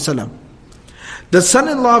ﷺ. The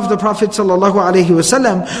son-in-law of the Prophet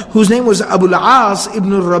ﷺ, whose name was Waaz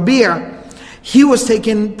ibn Rabi', he was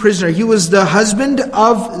taken prisoner. He was the husband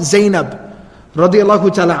of Zainab,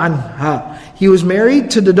 radiallahu ta'ala anha. He was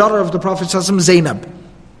married to the daughter of the Prophet ﷺ, Zainab,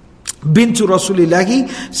 bintu Rasulillahi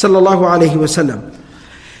sallallahu alayhi wasallam.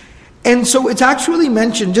 And so it's actually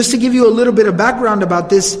mentioned, just to give you a little bit of background about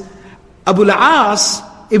this, Waaz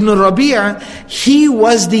ibn Rabi', he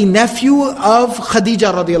was the nephew of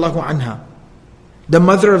Khadija radiallahu anha. The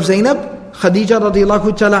mother of Zainab, Khadija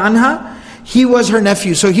radiallahu ta'ala anha, he was her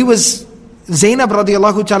nephew. So he was Zainab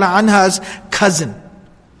radiallahu ta'ala anha's cousin.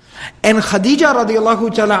 And Khadija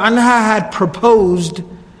radiallahu ta'ala anha had proposed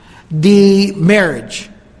the marriage.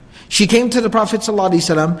 She came to the Prophet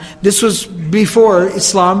ﷺ, this was before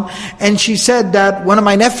Islam, and she said that one of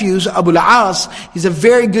my nephews, Waaz, he's a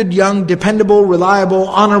very good, young, dependable, reliable,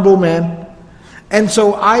 honorable man. And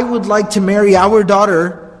so I would like to marry our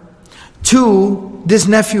daughter to this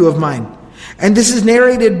nephew of mine. And this is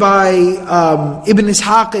narrated by Ibn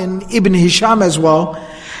Ishaq and Ibn Hisham as well.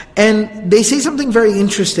 And they say something very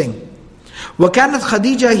interesting. وكانت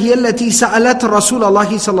خديجة هي التي سألت رسول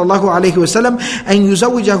الله صلى الله عليه وسلم أن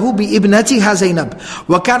يزوجه بابنتها زينب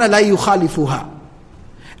وكان لا يخالفها.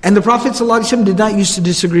 And the Prophet ﷺ did not used to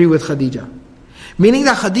disagree with Khadija. Meaning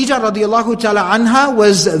that Khadija radiallahu ta'ala anha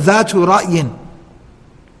was ذات رأي.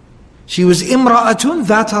 She was امرأة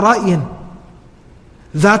ذات رأي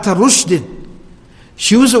ذات رشد.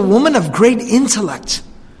 She was a woman of great intellect,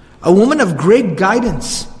 a woman of great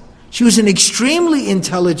guidance. She was an extremely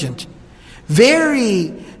intelligent,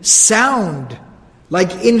 very sound,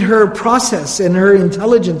 like in her process and her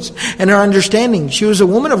intelligence and her understanding. She was a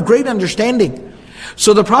woman of great understanding.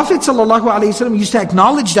 So the Prophet ﷺ used to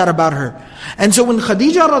acknowledge that about her. And so when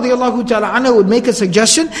Khadija radiallahu ta'ala anha would make a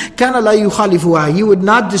suggestion, كَانَ لَا يُخَالِفُهَا, he would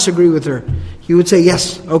not disagree with her. He would say,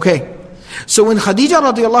 yes, okay. So when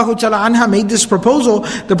Khadija radiallahu ta'ala anha made this proposal,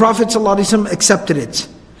 the Prophet ﷺ accepted it.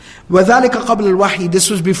 وَذَلِكَ قَبْلَ الْوَحْيِ, this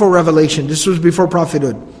was before revelation, this was before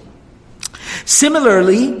prophethood.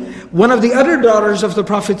 Similarly, one of the other daughters of the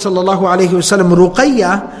Prophet ﷺ,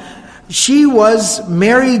 Ruqayya, she was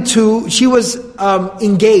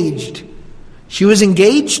engaged. She was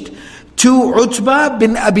engaged to Utbah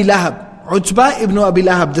bin Abi Lahab. Utbah ibn Abi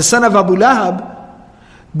Lahab, the son of Abu Lahab,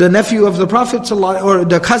 the nephew of the Prophet ﷺ, or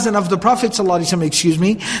the cousin of the Prophet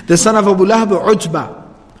ﷺ, the son of Abu Lahab, Utbah.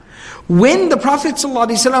 When the Prophet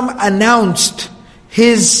ﷺ announced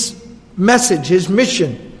his message, his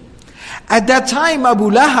mission, at that time Abu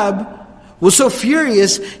Lahab was so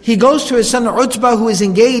furious, he goes to his son Utbah, who is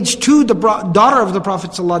engaged to the daughter of the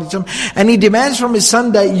Prophet ﷺ, and he demands from his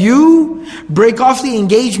son that you break off the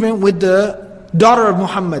engagement with the daughter of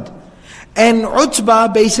Muhammad. And Utbah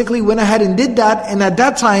basically went ahead and did that, and at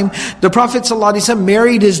that time the Prophet ﷺ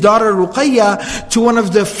married his daughter Ruqayya to one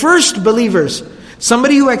of the first believers,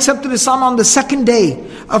 somebody who accepted Islam on the second day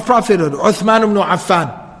of prophethood, Uthman ibn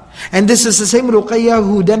Affan. And this is the same Ruqayya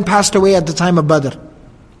who then passed away at the time of Badr.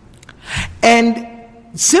 And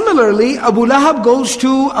similarly, Abu Lahab goes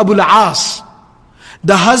to Abu al-As,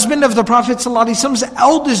 the husband of the Prophet ﷺ's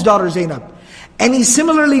eldest daughter Zainab. And he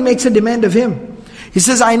similarly makes a demand of him. He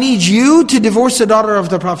says, I need you to divorce the daughter of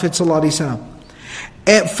the Prophet ﷺ.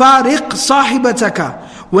 فارق صاحبتك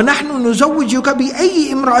ونحن نزوجك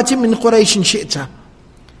بأي امرأة من قريش شئت.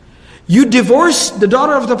 You divorce the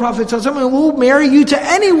daughter of the Prophet ﷺ and we'll marry you to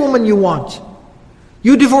any woman you want.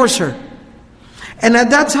 You divorce her. And at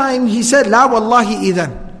that time he said, لا والله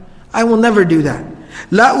إذن, I will never do that.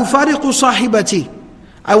 لا أفارق صاحبتي,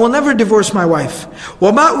 I will never divorce my wife.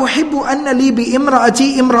 وما أحب أن لي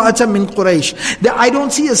بامرأتي امرأة من قريش. That I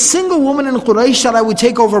don't see a single woman in Quraysh that I would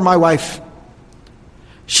take over my wife.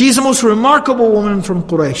 She's the most remarkable woman from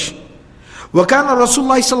Quraysh. وكان رسول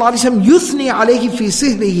الله صلى الله عليه وسلم يثني عليه في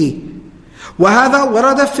سهره. وهذا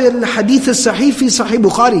ورد في الحديث الصحيح في صحيح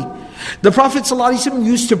بخاري. The Prophet ﷺ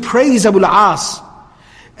used to praise Abu al-As,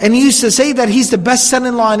 and he used to say that he's the best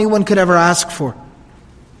son-in-law anyone could ever ask for.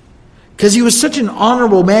 Because he was such an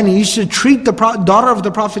honorable man, he used to treat the daughter of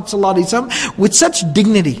the Prophet ﷺ with such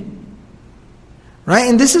dignity. Right?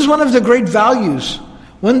 And this is one of the great values,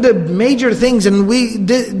 one of the major things, and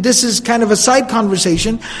this is kind of a side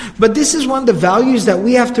conversation, but this is one of the values that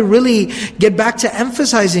we have to really get back to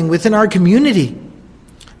emphasizing within our community.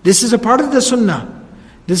 This is a part of the sunnah.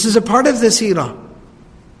 This is a part of the seerah.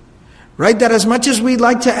 Right? That as much as we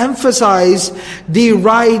like to emphasize the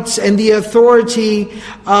rights and the authority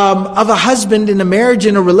of a husband in a marriage,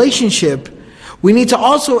 in a relationship, We need to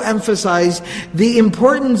also emphasize the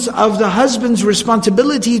importance of the husband's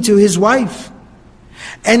responsibility to his wife.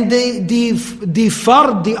 And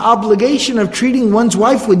the obligation of treating one's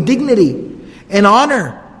wife with dignity and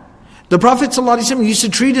honor. The Prophet ﷺ used to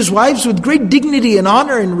treat his wives with great dignity and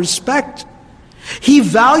honor and respect. He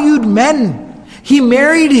valued men. He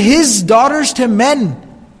married his daughters to men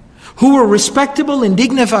who were respectable and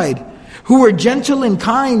dignified, who were gentle and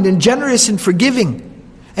kind and generous and forgiving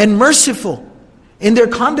and merciful in their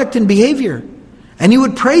conduct and behavior. And he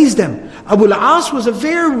would praise them. Abu al-As was a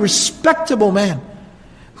very respectable man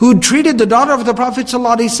who treated the daughter of the Prophet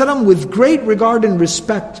ﷺ with great regard and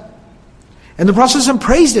respect. And the Prophet ﷺ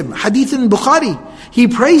praised him. Hadith in Bukhari, he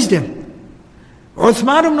praised him.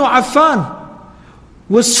 Uthman ibn Affan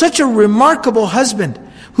was such a remarkable husband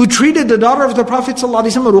who treated the daughter of the Prophet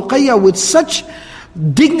ﷺ, Ruqayya, with such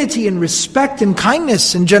dignity and respect and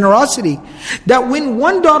kindness and generosity, that when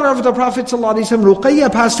one daughter of the Prophet ﷺ,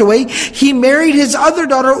 Ruqayya, passed away, he married his other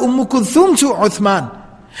daughter, Kulthum, to Uthman.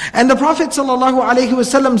 And the Prophet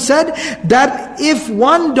ﷺ said that if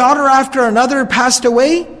one daughter after another passed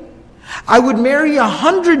away, I would marry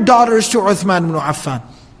 100 daughters to Uthman ibn Affan.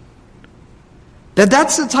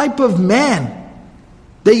 That's the type of man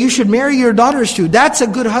that you should marry your daughters to. That's a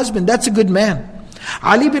good husband, that's a good man.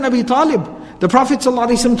 Ali bin Abi Talib, the Prophet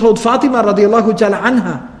ﷺ told Fatima radiallahu ta'ala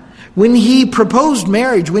anha, when he proposed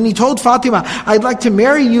marriage, when he told Fatima, I'd like to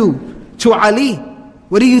marry you to Ali,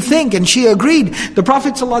 what do you think? And she agreed. The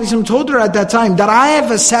Prophet ﷺ told her at that time that I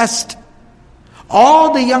have assessed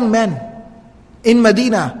all the young men in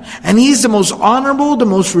Medina, and he's the most honorable, the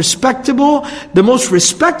most respectable, the most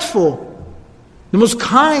respectful, the most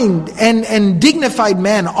kind and dignified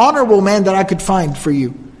man, honorable man that I could find for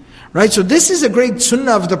you. Right? So this is a great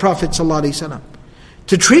sunnah of the Prophet ﷺ,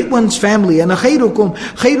 to treat one's family. And خَيْرُكُمْ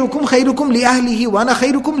لِأَهْلِهِ وَأَنَا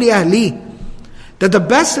خَيْرُكُمْ لِأَهْلِي. That the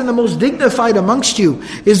best and the most dignified amongst you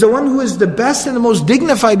is the one who is the best and the most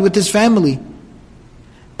dignified with his family.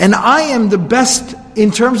 And I am the best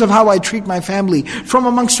in terms of how I treat my family from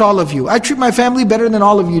amongst all of you. I treat my family better than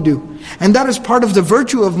all of you do. And that is part of the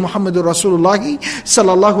virtue of Muhammadur Rasulullah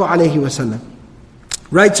sallallahu alayhi wasallam.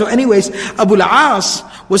 Right, so anyways, Abu al-As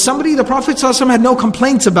was somebody the Prophet ﷺ had no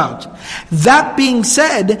complaints about. That being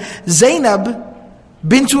said, Zainab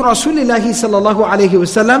bintu Rasulullah sallallahu alayhi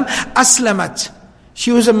wasallam aslamat.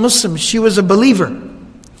 She was a Muslim, she was a believer.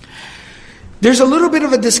 There's a little bit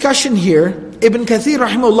of a discussion here. Ibn Kathir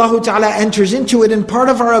rahimahullah ta'ala enters into it, and part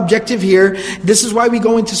of our objective here, this is why we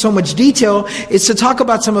go into so much detail, is to talk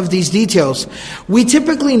about some of these details. We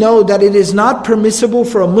typically know that it is not permissible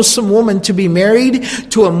for a Muslim woman to be married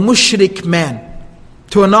to a mushrik man,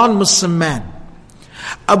 to a non-Muslim man.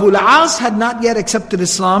 Abu al-As had not yet accepted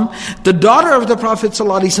Islam. The daughter of the Prophet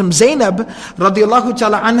ﷺ, Zainab radiallahu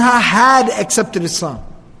ta'ala anha, had accepted Islam.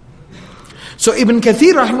 So Ibn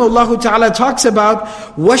Kathir rahimahullah ta'ala talks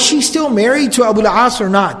about, was she still married to Abu al-As or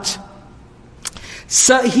not?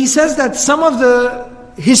 So he says that some of the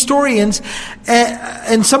historians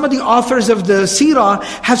and some of the authors of the Seerah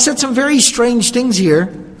have said some very strange things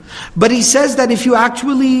here. But he says that if you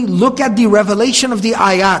actually look at the revelation of the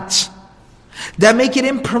ayat that make it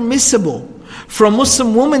impermissible for a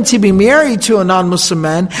Muslim woman to be married to a non-Muslim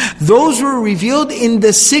man, those were revealed in the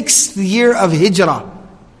 6th year of Hijrah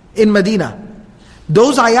in Medina.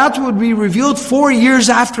 Those ayat would be revealed 4 years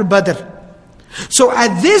after Badr. So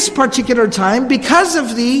at this particular time, because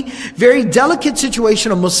of the very delicate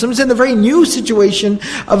situation of Muslims and the very new situation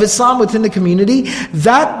of Islam within the community,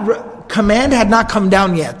 that command had not come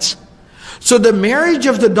down yet. So the marriage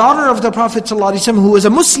of the daughter of the Prophet ﷺ, who was a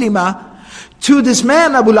Muslimah, to this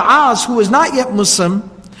man Abu al-As, who was not yet Muslim,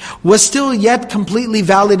 was still yet completely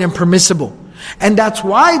valid and permissible. And that's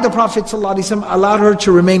why the Prophet ﷺ allowed her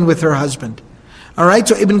to remain with her husband. Alright,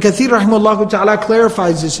 so Ibn Kathir rahimahullah ta'ala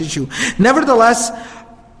clarifies this issue. Nevertheless,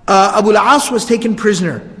 Abu al-As was taken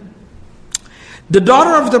prisoner. The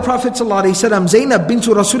daughter of the Prophet ﷺ, Zainab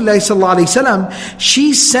bintu Rasulullah ﷺ,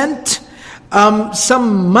 she sent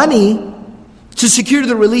some money to secure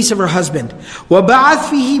the release of her husband. وَبَعَثْ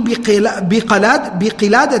فِيهِ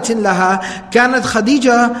بِقِلَادَةٍ لَهَا كَانَتْ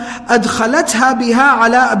خَدِيجَةٌ أَدْخَلَتْهَا بِهَا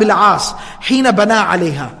عَلَى أَبِي الْعَاصِ حِينَ بَنَى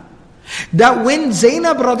عَلَيْهَا. That when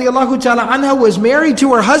Zainab radiallahu ta'ala anha was married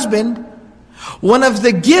to her husband, one of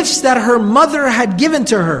the gifts that her mother had given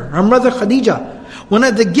to her mother Khadija, one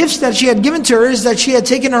of the gifts that she had given to her is that she had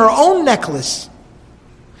taken her own necklace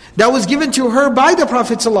that was given to her by the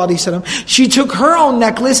Prophet ﷺ. She took her own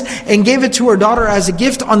necklace and gave it to her daughter as a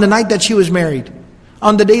gift on the night that she was married.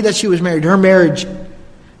 On the day that she was married, her marriage,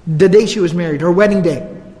 the day she was married, her wedding day.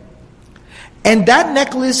 And that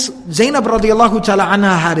necklace, Zainab radiallahu ta'ala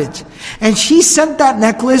anha had it. And she sent that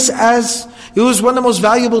necklace as, it was one of the most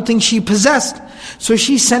valuable things she possessed. So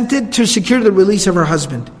she sent it to secure the release of her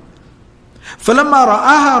husband. فَلَمَّا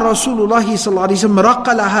رَآهَا رَسُولُ اللَّهِ صَلَّى اللَّهُ عَلَيْهِ وسلم رَقَّ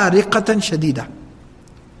لَهَا رِقَّةً شَدِيدًا.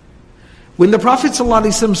 When the Prophet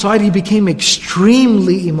ﷺ saw it, he became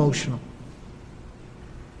extremely emotional.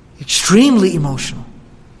 Extremely emotional.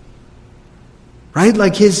 Right?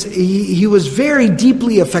 Like he was very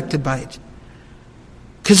deeply affected by it.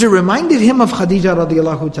 Because it reminded him of Khadija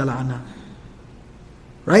radiallahu ta'ala anha.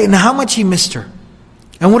 Right? And how much he missed her.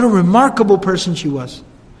 And what a remarkable person she was.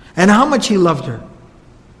 And how much he loved her.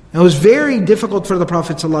 It was very difficult for the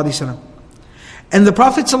Prophet ﷺ. And the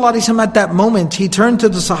Prophet ﷺ at that moment, he turned to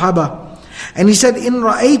the Sahaba and he said, "In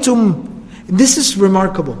ra'aytum," this is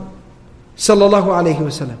remarkable. Sallallahu alayhi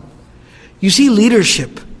wasallam. You see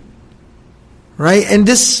leadership. Right? And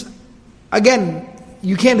this, again,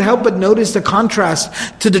 you can't help but notice the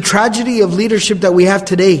contrast to the tragedy of leadership that we have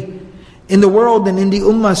today in the world and in the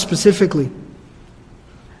ummah specifically.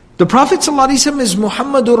 The Prophet ﷺ is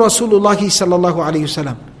Muhammadur Rasulullah sallallahu alayhi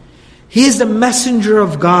wasallam. He is the messenger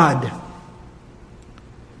of God.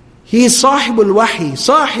 He is Sahibul Wahi,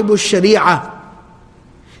 Sahibul Sharia.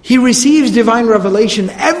 He receives divine revelation.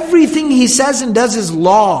 Everything he says and does is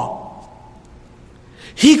law.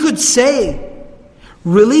 He could say,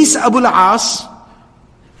 release Abu al-As,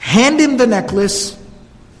 hand him the necklace,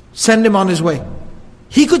 send him on his way.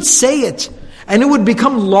 He could say it, and it would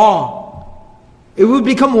become law. It would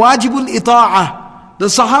become wajibul ita'ah. The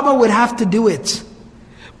Sahaba would have to do it.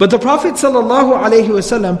 But the Prophet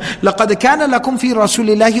ﷺ, لَقَدْ كَانَ لَكُمْ فِي رَسُولِ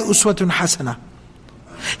اللَّهِ أُسْوَةٌ حَسَنَةٌ.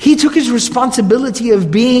 He took his responsibility of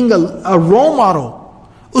being a role model,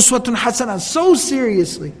 uswatun hasana, so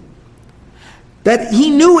seriously, that he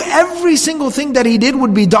knew every single thing that he did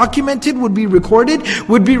would be documented, would be recorded,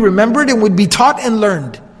 would be remembered, and would be taught and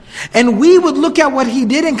learned. And we would look at what he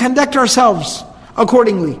did and conduct ourselves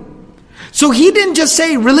accordingly. So he didn't just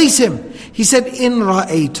say, release him. He said, in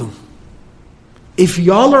ra'aytum. If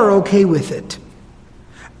y'all are okay with it,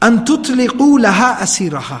 أَن تُطْلِقُوا لَهَا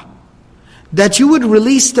أَسِيرَهَا, that you would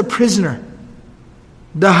release the prisoner,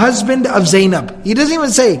 the husband of Zainab. He doesn't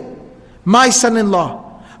even say, my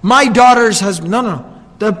son-in-law, my daughter's husband. No.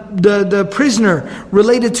 The prisoner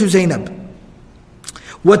related to Zainab.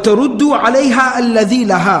 وَتَرُدُّوا عَلَيْهَا الَّذِي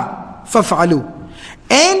لَهَا فَافْعَلُوا.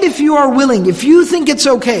 And if you are willing, if you think it's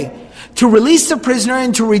okay to release the prisoner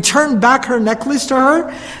and to return back her necklace to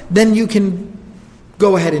her, then you can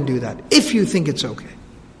go ahead and do that. If you think it's okay.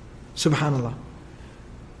 Subhanallah.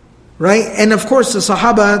 Right? And of course the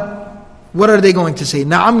Sahaba, what are they going to say?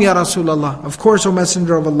 Na'am ya Rasulullah. Of course, O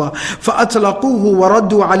Messenger of Allah. فَأَطْلَقُوهُ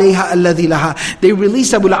وَرَدُّوا عَلَيْهَا الَّذِي لَهَا. They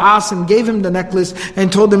released Abu al-As and gave him the necklace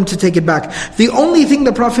and told him to take it back. The only thing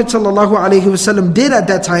the Prophet ﷺ did at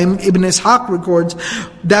that time, Ibn Ishaq records,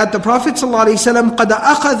 that the Prophet ﷺ قَدْ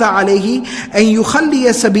أَخَذَ عَلَيْهِ أَن يُخَلِّيَ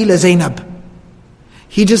سَبِيلَ زَيْنَبٍ.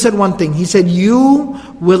 He just said one thing. He said, you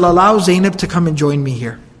will allow Zainab to come and join me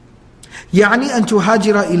here. يعني أن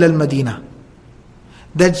تهاجر إلى المدينة.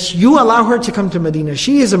 That you allow her to come to Medina.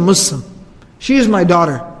 She is a Muslim. She is my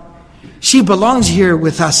daughter. She belongs here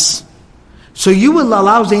with us. So you will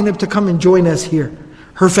allow Zainab to come and join us here.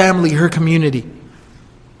 Her family, her community.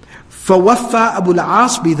 فَوَفَّى أَبُو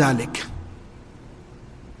الْعَاصِ بِذَلِكَ.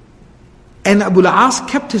 And Abu al-As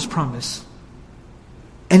kept his promise.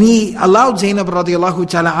 And he allowed Zainab radiallahu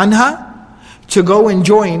ta'ala anha to go and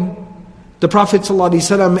join the Prophet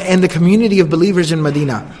ﷺ and the community of believers in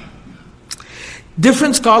Medina.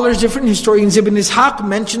 Different scholars, different historians, Ibn Ishaq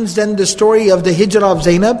mentions then the story of the hijrah of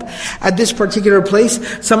Zainab at this particular place.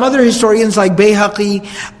 Some other historians like Bayhaqi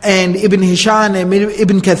and Ibn Hisham and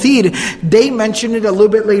Ibn Kathir, they mention it a little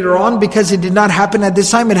bit later on because it did not happen at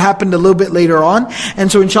this time, it happened a little bit later on.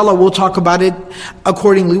 And so inshallah we'll talk about it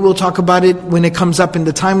accordingly. We'll talk about it when it comes up in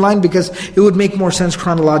the timeline because it would make more sense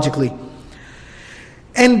chronologically.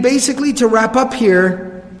 And basically to wrap up here,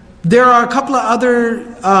 there are a couple of other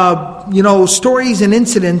stories and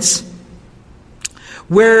incidents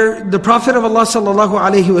where the Prophet of Allah sallallahu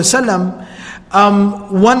alaihi wasallam,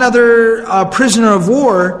 one other prisoner of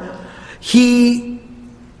war, his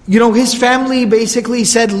family basically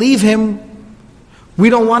said, leave him.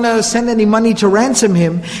 We don't want to send any money to ransom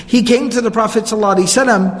him. He came to the Prophet sallallahu alaihi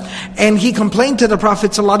wasallam and he complained to the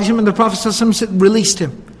Prophet sallallahu alaihi wasallam, and the Prophet sallallahu alaihi wasallam released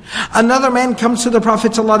him. Another man comes to the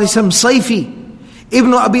Prophet sallallahu alaihi wasallam, Sayfi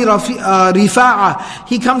Ibn Abi Rifa'a,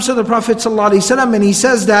 he comes to the Prophet ﷺ and he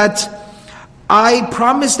says that, I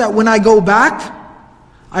promise that when I go back,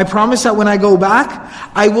 I promise that when I go back,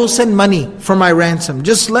 I will send money for my ransom.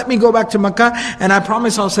 Just let me go back to Makkah, and I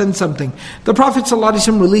promise I'll send something. The Prophet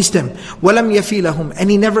ﷺ released him. وَلَمْ يَفِي لَهُمْ. And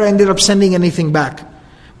he never ended up sending anything back.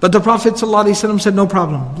 But the Prophet ﷺ said, no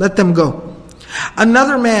problem, let them go.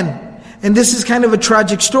 Another man, and this is kind of a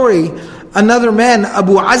tragic story, another man,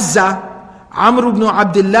 Abu Azza, Amr ibn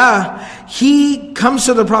Abdullah, he comes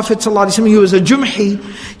to the Prophet ﷺ, he was a Jumhi,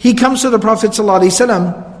 he comes to the Prophet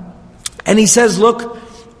ﷺ, and he says, look,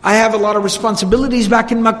 I have a lot of responsibilities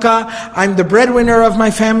back in Makkah, I'm the breadwinner of my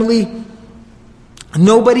family,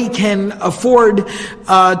 nobody can afford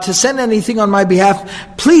to send anything on my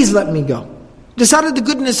behalf, please let me go. Just out of the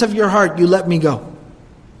goodness of your heart, you let me go.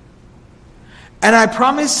 And I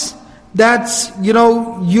promise that,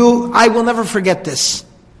 I will never forget this.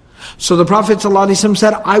 So the Prophet ﷺ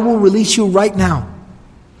said, I will release you right now.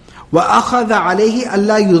 وَأَخَذَ عَلَيْهِ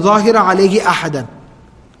أَلَّا يُظَاهِرَ عَلَيْهِ أَحَدًا.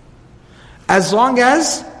 As long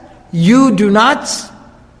as you do not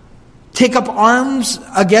take up arms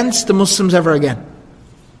against the Muslims ever again.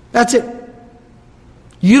 That's it.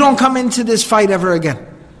 You don't come into this fight ever again.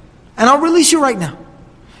 And I'll release you right now.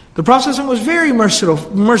 The Prophet ﷺ was very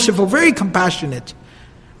merciful, very compassionate,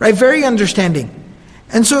 right? Very understanding.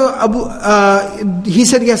 And so he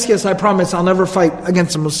said, yes, I promise I'll never fight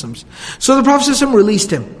against the Muslims. So the Prophet ﷺ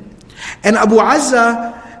released him. And Abu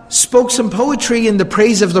Azza spoke some poetry in the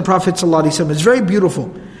praise of the Prophet ﷺ. It's very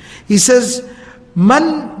beautiful. He says,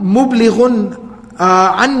 Man mublighun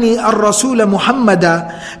anni ar-Rasul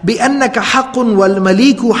Muhammada bi annaka haqqun wal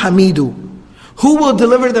maliku hamidu. Who will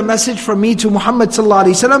deliver the message from me to Muhammad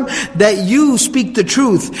ﷺ that you speak the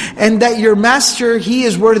truth and that your master, he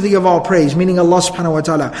is worthy of all praise, meaning Allah subhanahu wa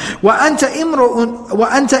ta'ala. وَأَنْتَ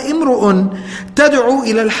إِمْرُؤٌ تَدْعُو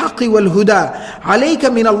إِلَى الْحَقِّ وَالْهُدَى عَلَيْكَ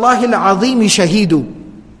مِنَ اللَّهِ الْعَظِيمِ شَهِيدٌ.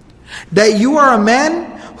 That you are a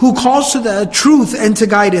man who calls to the truth and to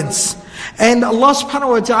guidance. And Allah subhanahu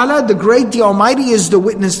wa ta'ala, the great, the almighty, is the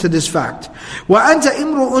witness to this fact. وَأَنْتَ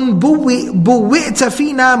إِمْرُؤٌ بُوِّئْتَ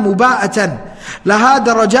فِينَا مُبَاءَةً لَهَا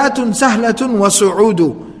دَرَجَاتٌ سَهْلَةٌ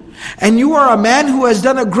وَصُعُودٌ. And you are a man who has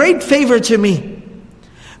done a great favor to me.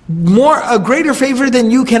 A greater favor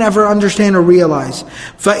than you can ever understand or realize.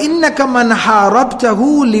 فَإِنَّكَ مَنْ حَارَبْتَهُ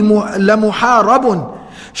لَمُحَارَبٌ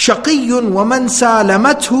شَقِيٌّ وَمَنْ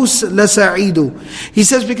سَالَمَتْهُ لَسَعِيدٌ. He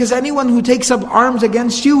says, because anyone who takes up arms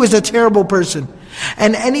against you is a terrible person.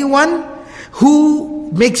 And anyone who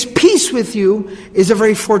makes peace with you is a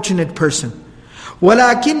very fortunate person.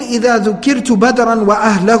 وَلَكِنْ إِذَا ذُكِرْتُ بَدْرًا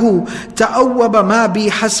وَأَهْلَهُ تَأَوَّبَ مَا بِي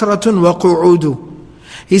حَسْرَةٌ وَقُعُودٌ.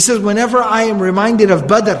 He says, whenever I am reminded of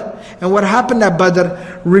Badr and what happened at Badr,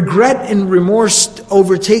 regret and remorse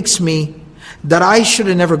overtakes me that I should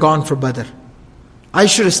have never gone for Badr. I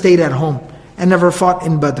should have stayed at home and never fought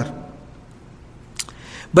in Badr.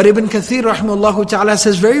 But Ibn Kathir rahimahullah ta'ala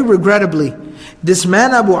says very regrettably, this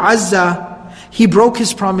man Abu Azza, he broke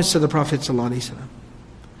his promise to the Prophet ﷺ.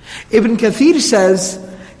 Ibn Kathir says,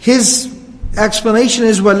 his explanation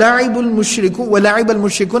is, وَلَعِبَ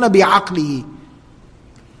الْمُشْرِكُونَ بِعَقْلِهِ.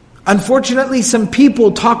 Unfortunately, some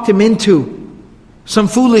people talked him into some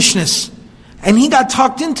foolishness. And he got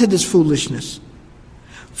talked into this foolishness.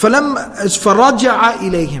 فَرَجَعَ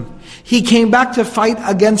إِلَيْهِمْ. He came back to fight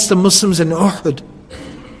against the Muslims in Uhud.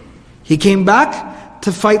 He came back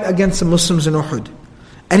to fight against the Muslims in Uhud.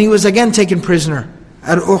 And he was again taken prisoner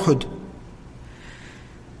at Uhud.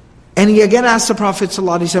 And he again asked the Prophet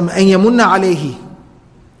ﷺ, أَن يَمُنَّ عَلَيْهِ.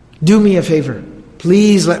 Do me a favor.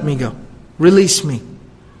 Please let me go. Release me.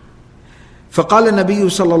 فقال النبي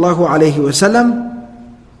صلى الله عليه وسلم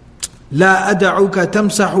لا أدعوك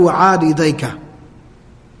تمسح عارضيك.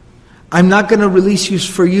 I'm not going to release you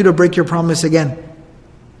for you to break your promise again.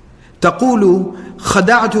 تقول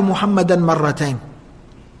خدعت محمدا مرتين.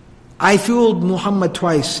 I fooled Muhammad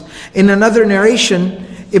twice. In another narration,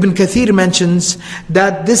 Ibn Kathir mentions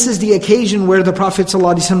that this is the occasion where the Prophet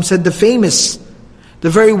ﷺ said the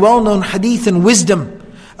very well-known hadith and wisdom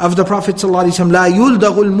of the Prophet ﷺ, لا يُلْدَغُ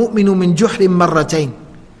الْمُؤْمِنُ مِنْ جُحْرٍ مَرَّتَيْنِ.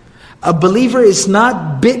 A believer is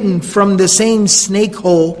not bitten from the same snake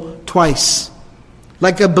hole twice.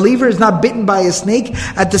 Like a believer is not bitten by a snake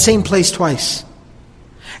at the same place twice.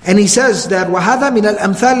 And he says that وَهَذَا مِنَ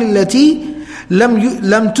الْأَمْثَالِ الَّتِي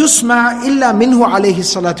لَمْ تُسْمَعْ إِلَّا مِنْهُ عَلَيْهِ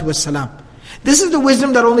الصَّلَاةُ وَالسَّلَامُ. This is the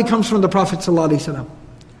wisdom that only comes from the Prophet ﷺ.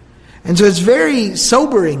 And so it's very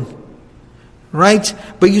sobering, right?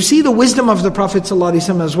 But you see the wisdom of the Prophet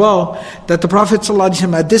ﷺ as well, that the Prophet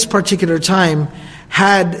ﷺ at this particular time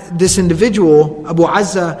had this individual, Abu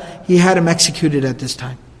Azza, he had him executed at this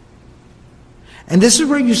time. And this is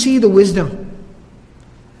where you see the wisdom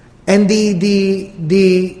and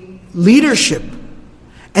the leadership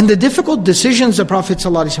and the difficult decisions the Prophet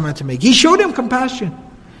ﷺ had to make. He showed him compassion.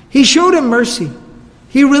 He showed him mercy.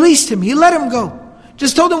 He released him. He let him go.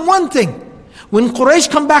 Just told him one thing. When Quraysh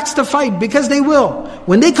come back to fight, because they will,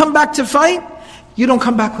 when they come back to fight, you don't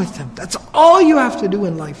come back with them. That's all you have to do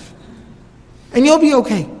in life. And you'll be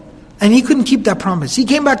okay. And he couldn't keep that promise. He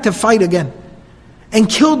came back to fight again and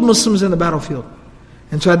killed Muslims in the battlefield.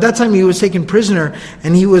 And so at that time he was taken prisoner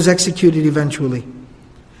and he was executed eventually.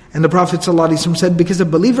 And the Prophet ﷺ said, because a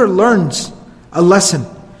believer learns a lesson,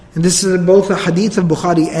 and this is both a hadith of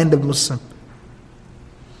Bukhari and of Muslim.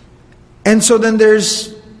 And so then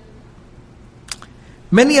there's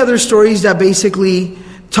many other stories that basically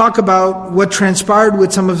talk about what transpired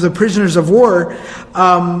with some of the prisoners of war.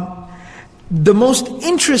 The most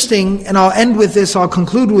interesting, and I'll end with this, I'll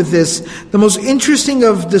conclude with this, the most interesting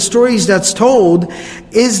of the stories that's told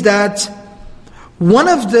is that one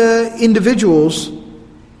of the individuals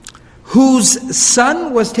whose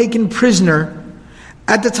son was taken prisoner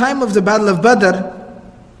at the time of the Battle of Badr,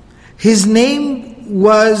 his name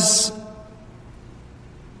was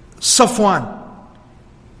Safwan.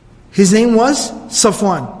 His name was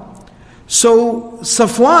Safwan. So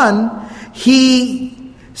Safwan,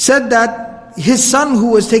 he said that his son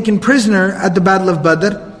who was taken prisoner at the Battle of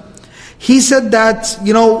Badr, he said that,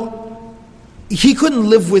 he couldn't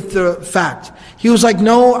live with the fact. He was like,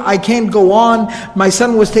 no, I can't go on. My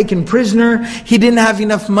son was taken prisoner. He didn't have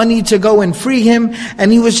enough money to go and free him.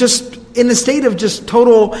 And he was just in a state of just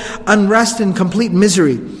total unrest and complete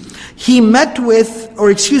misery. He met with,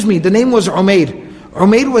 the name was Umayr.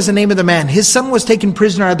 Umayr was the name of the man. His son was taken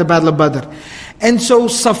prisoner at the Battle of Badr. And so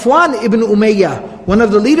Safwan ibn Umayyah, one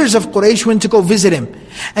of the leaders of Quraysh, went to go visit him.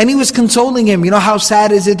 And he was consoling him. How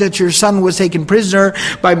sad is it that your son was taken prisoner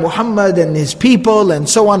by Muhammad and his people and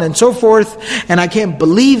so on and so forth. And I can't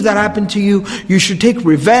believe that happened to you. You should take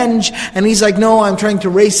revenge. And he's like, no, I'm trying to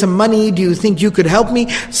raise some money. Do you think you could help me?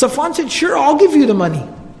 Safwan said, sure, I'll give you the money.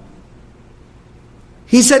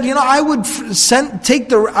 He said, I would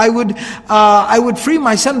free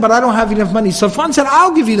my son, but I don't have enough money. Safwan said,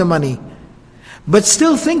 I'll give you the money. But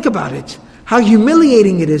still think about it, how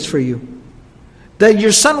humiliating it is for you. That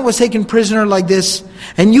your son was taken prisoner like this,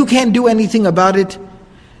 and you can't do anything about it.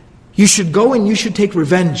 You should go and you should take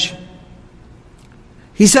revenge.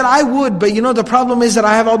 He said, I would, but the problem is that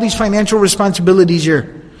I have all these financial responsibilities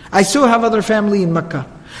here. I still have other family in Makkah.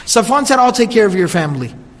 Safwan said, I'll take care of your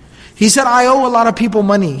family. He said, I owe a lot of people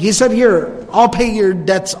money. He said, here, I'll pay your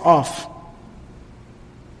debts off.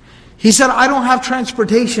 He said, I don't have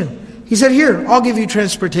transportation. He said, here, I'll give you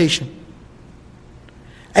transportation.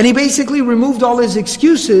 And he basically removed all his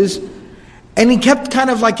excuses, and he kept kind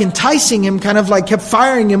of like enticing him, kept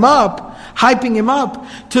firing him up, hyping him up,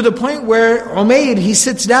 to the point where Umayr, he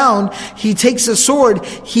sits down, he takes a sword,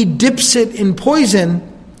 he dips it in poison,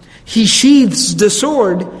 he sheaths the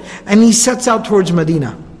sword, and he sets out towards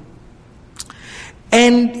Medina.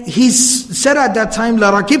 And he said at that time,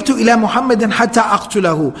 لَرَكِبْتُ إِلَى مُحَمَّدٍ حَتَّى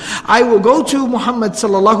أَقْتُلَهُ. I will go to Muhammad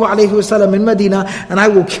sallallahu alayhi wasallam in Medina, and I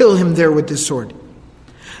will kill him there with this sword.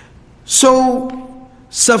 So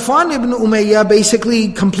Safwan ibn Umayyah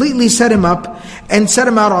basically completely set him up and set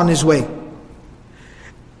him out on his way.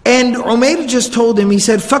 And Umayr just told him, he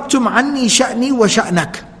said, فَاكْتُمْ عَنِّي شَأْنِي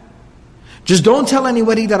وَشَأْنَكَ. Just don't tell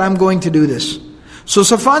anybody that I'm going to do this. So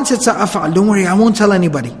Safwan said, سَأَفْعَلْ. Don't worry, I won't tell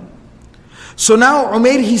anybody. So now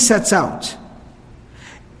Umayr, he sets out.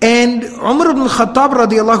 And Umar ibn al-Khattab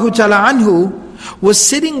radiallahu ta'ala anhu was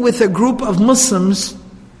sitting with a group of Muslims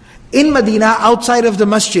in Medina outside of the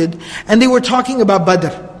masjid, and they were talking about Badr,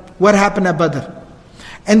 what happened at Badr.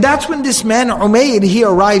 And that's when this man Umayr, he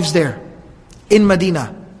arrives there in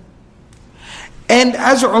Medina. And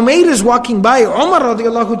as Umayr is walking by, Umar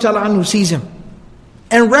radiallahu ta'ala anhu sees him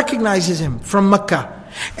and recognizes him from Makkah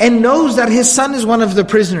and knows that his son is one of the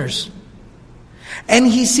prisoners. And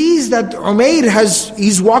he sees that Umayr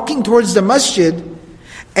he's walking towards the masjid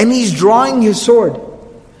and he's drawing his sword.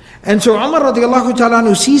 And so Umar radiallahu ta'ala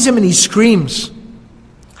anhu sees him and he screams,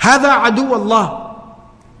 هَذَا عَدُوَ اللَّهِ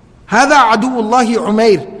هَذَا عَدُوُ اللَّهِ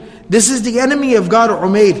Umayr. This is the enemy of God,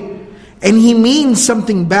 Umayr. And he means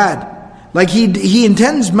something bad. Like he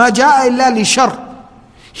intends, مَا جَاءَ إِلَّا لِشَرٍ.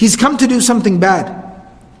 He's come to do something bad.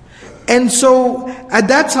 And so at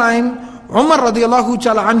that time, Umar radiallahu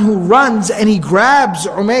ta'ala anhu runs and he grabs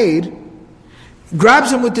Umayr,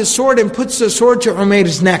 grabs him with his sword and puts the sword to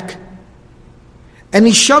Umayr's neck. And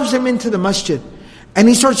he shoves him into the masjid. And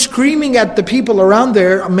he starts screaming at the people around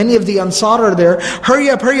there, many of the Ansar are there, hurry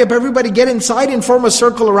up, everybody get inside and form a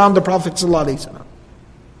circle around the Prophet ﷺ.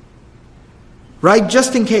 Right,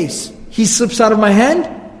 just in case he slips out of my hand,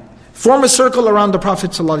 form a circle around the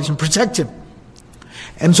Prophet ﷺ, protect him.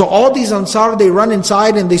 And so all these Ansar, they run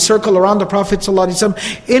inside and they circle around the Prophet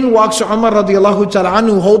ﷺ. In walks Umar radiallahu ta'ala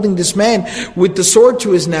anhu holding this man with the sword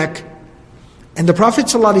to his neck. And the Prophet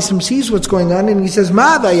ﷺ sees what's going on and he says,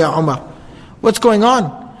 Mada ya Umar? What's going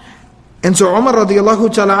on? And so Umar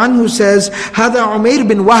radiallahu ta'ala anhu says, Hada Umair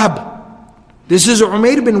bin Wahab. This is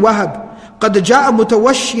Umair bin Wahab. قَدْ جَاءَ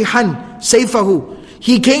مُتَوَشِّحًا سَيْفَهُ.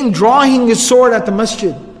 He came drawing his sword at the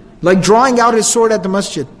masjid. Like drawing out his sword at the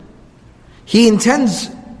masjid. He intends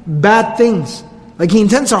bad things. Like he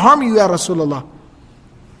intends to harm you, Ya Rasulullah.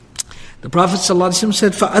 The Prophet ﷺ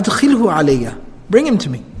said, فَأَدْخِلْهُ عَلَيَّ. Bring him to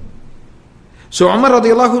me. So Umar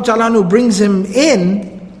radiallahu ta'ala anhu brings him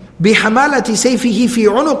in, بِحَمَالَةِ سَيْفِهِ فِي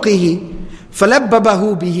عُنُقِهِ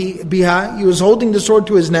فَلَبَّبَهُ بِهَا. He was holding the sword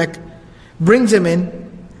to his neck. Brings him in.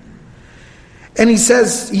 And he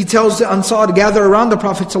tells the Ansar to gather around the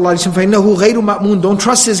Prophet ﷺ, فَإِنَّهُ غَيْرُ مَأْمُونَ. Don't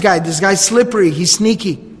trust this guy. This guy's slippery. He's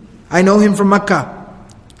sneaky. I know him from Makkah.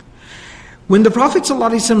 When the Prophet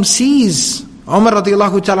ﷺ sees Umar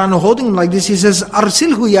radiallahu ta'ala anhu holding him like this, he says,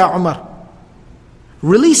 Arsilhu ya Umar.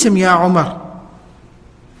 Release him, ya Umar.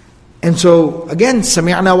 And so, again,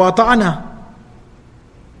 Sami'na wa ta'ana.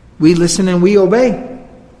 We listen and we obey.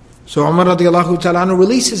 So Umar radiallahu ta'ala anhu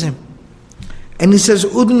releases him. And he says,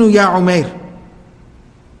 Udnu ya Umair.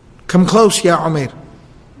 Come close, ya Umair.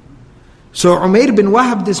 So Umair bin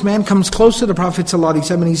Wahab, this man, comes close to the Prophet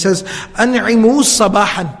ﷺ and he says, An'imu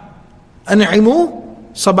sabahan.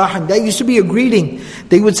 An'imu sabahan. That used to be a greeting.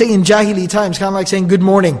 They would say in Jahili times, kind of like saying good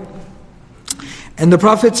morning. And the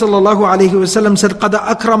Prophet ﷺ said, قَدْ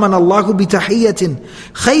أَكْرَمَنَ اللَّهُ بِتَحِيَّةٍ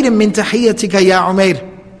خَيْرٍ مِّن تَحِيَّتِكَ يَا Umair.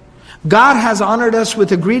 God has honored us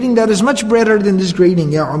with a greeting that is much better than this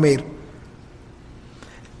greeting, ya Umair.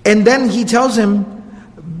 And then he tells him,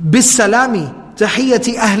 بِالسَّلَامِ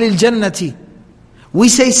تَحِيَّةِ أَهْلِ الْجَنَّةِ. We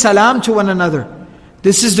say salam to one another.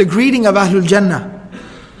 This is the greeting of Ahlul Jannah.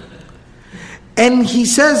 And he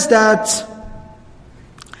says that,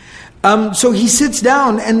 so he sits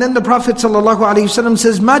down and then the Prophet ﷺ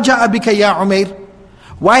says, مَا جَاءَ بِكَ يَا Umair?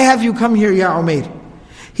 Why have you come here, ya Umair?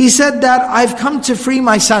 He said that, I've come to free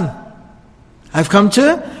my son. I've come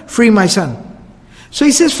to free my son. So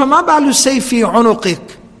he says, فَمَا بَعْلُ السَّيْفِ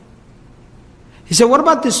عُنُقِكَ. He said, what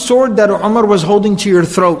about this sword that Umar was holding to your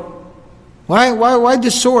throat? Why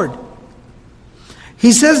this sword?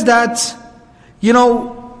 He says that,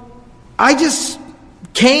 I just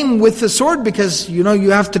came with the sword because, you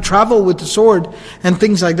have to travel with the sword and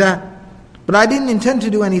things like that. But I didn't intend to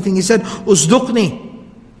do anything. He said, أُصْدُقْنِي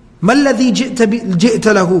مَا الَّذِي جِئْتَ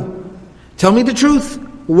لَهُ. Tell me the truth.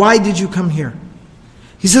 Why did you come here?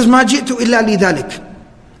 He says, مَا جِئْتُ إِلَّا لِذَلِكَ.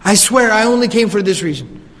 I swear I only came for this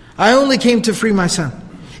reason. I only came to free my son.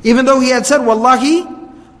 Even though he had said, Wallahi,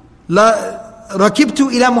 la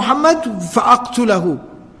rakibtu ila Muhammad fa'aqtulahu.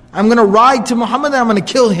 I'm going to ride to Muhammad and I'm going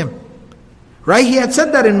to kill him. Right? He had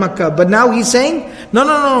said that in Makkah. But now he's saying,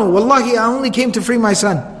 no. Wallahi, I only came to free my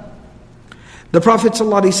son. The Prophet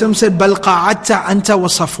ﷺ said, Bal qa'adta anta wa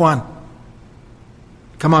Safwan.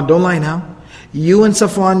 Come on, don't lie now. You and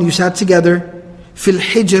Safwan, you sat together, fil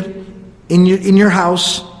hijr, in your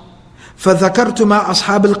house. فَذَكَرْتُ مَا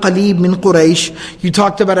أَصْحَابِ الْقَلِيبِ مِنْ قُرَيْشِ. You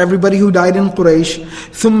talked about everybody who died in Quraysh.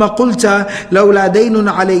 ثُمَّ قُلْتَ لَوْلَا دَيْنٌ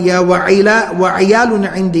عَلَيَّ وَعِيَالٌ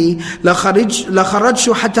عِنْدِي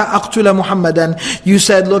لَخَرَجْتُ حَتَّى أَقْتُلَ مُحَمَّدًا. You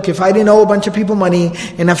said, look, if I didn't owe a bunch of people money,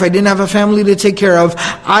 and if I didn't have a family to take care of,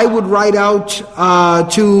 I would ride out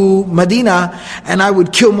to Medina, and I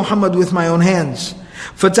would kill Muhammad with my own hands.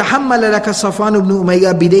 فَتَحَمَّلَ لَكَ صَفْوَانُ بْنُ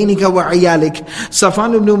أُمَيَّةَ بِدَيْنِكَ وَعِيَالِكَ.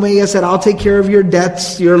 Safwan ibn Umayyah said, I'll take care of your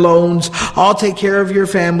debts, your loans, I'll take care of your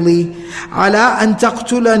family. عَلَىٰ أَن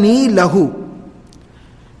تَقْتُلَنِي لَهُ.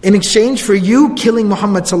 In exchange for you killing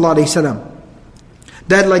Muhammad sallallahu alaihi wasallam.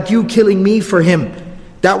 That like you killing me for him.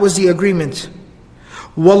 That was the agreement.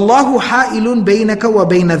 وَاللَّهُ حَائِلٌ بَيْنَكَ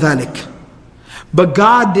وَبَيْنَ ذَلِكَ. But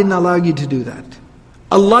God didn't allow you to do that.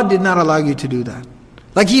 Allah did not allow you to do that.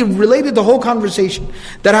 Like he related the whole conversation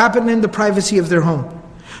that happened in the privacy of their home.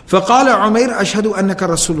 فَقَالَ عُمَيْرَ أَشْهَدُ أَنَّكَ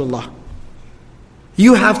رَسُولُ اللَّهِ.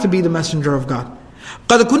 You have to be the messenger of God.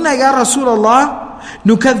 قَدْ كُنَّا يَا رَسُولَ اللَّهِ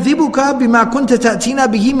نُكَذِّبُكَ بِمَا كُنْتَ تَأْتِينَا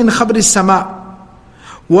بِهِ مِنْ خَبْرِ السَّمَاءِ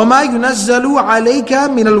وَمَا يُنَزَّلُ عَلَيْكَ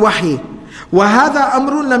مِنَ الْوَحْيِ وَهَذَا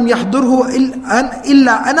أَمْرٌ لَمْ يَحْضُرْهُ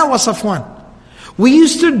إِلَّا أَنَا وَصَفْوَانَ. We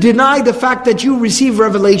used to deny the fact that you receive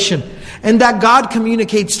revelation and that God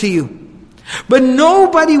communicates to you. But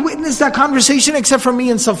nobody witnessed that conversation except for me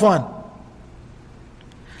and Safwan.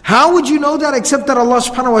 How would you know that except that Allah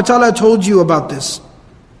subhanahu wa ta'ala told you about this?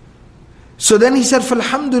 So then he said,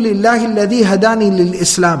 فَالْحَمْدُ لِلَّهِ الَّذِي هَدَانِي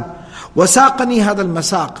لِلْإِسْلَامِ وَسَاقَنِي هَذَا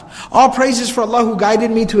الْمَسَاقِ. All praises for Allah who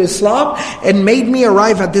guided me to Islam and made me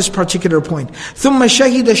arrive at this particular point. ثُمَّ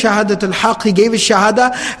شَهِدَ شَهَادَةَ الْحَقِّ. He gave his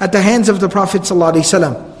shahada at the hands of the Prophet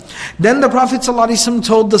ﷺ. Then the Prophet ﷺ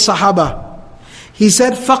told the Sahaba, he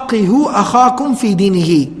said, فَقِّهُ أَخَاكُمْ فِي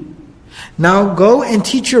دِينِهِ. Now go and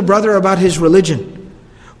teach your brother about his religion.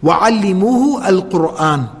 وَعَلِّمُوهُ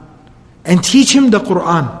الْقُرْآنِ. And teach him the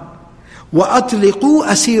Qur'an. وَأَطْلِقُوا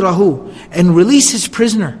أَسِيرَهُ. And release his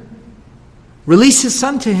prisoner. Release his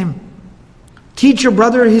son to him. Teach your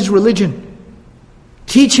brother his religion.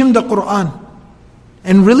 Teach him the Qur'an.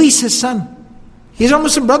 And release his son. He's our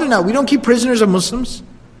Muslim brother now. We don't keep prisoners of Muslims.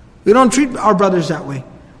 We don't treat our brothers that way.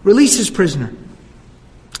 Release his prisoner.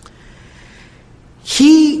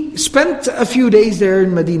 He spent a few days there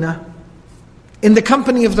in Medina, in the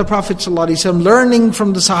company of the Prophet ﷺ, learning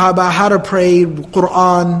from the Sahaba how to pray,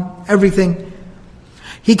 Qur'an, everything.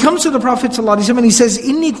 He comes to the Prophet ﷺ and he says,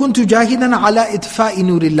 "Inni kuntu jahidan ala itfa'i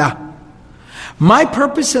nurillah." My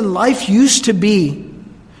purpose in life used to be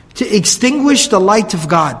to extinguish the light of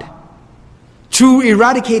God, to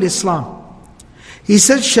eradicate Islam. He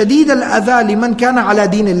says, "Shadid al-adha liman kana ala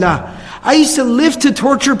dinillah." I used to live to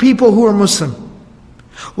torture people who are Muslim.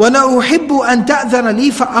 وَلَا أُحِبُّ أَن تَأْذَنَ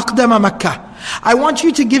لِي فَأَقْدَمَ مَكَّةَ. I want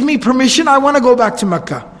you to give me permission, I want to go back to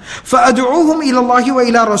Makkah. فَأَدْعُوهُمْ إِلَى اللَّهِ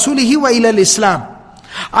وَإِلَى رَسُولِهِ وَإِلَى الْإِسْلَامِ.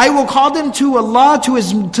 I will call them to Allah,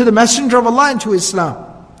 to the Messenger of Allah and to Islam.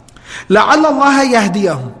 لَعَلَّ اللَّهَ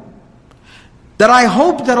يَهْدِيَهُمْ. That I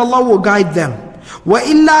hope that Allah will guide them.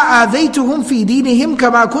 وَإِلَّا آذَيْتُهُمْ فِي دِينِهِمْ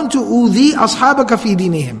كَمَا كُنْتُ أُوذِي أَصْحَابَكَ فِي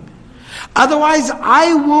دِينِهِمْ. Otherwise,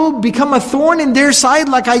 I will become a thorn in their side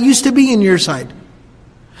like I used to be in your side.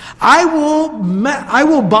 I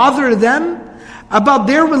will bother them about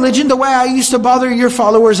their religion the way I used to bother your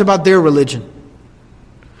followers about their religion.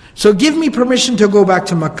 So give me permission to go back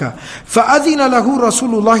to Makkah. فَأَذِنَ لَهُ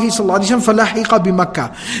رَسُولُ اللَّهِ صَلَّى اللَّهُ عَلَيْهِ وَسَلَّمَ فَلَحِقَ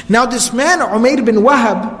بِمَكَّةِ. Now this man, Umayr bin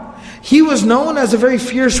Wahab, he was known as a very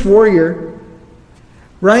fierce warrior,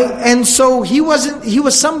 right? And so he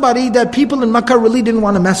was somebody that people in Makkah really didn't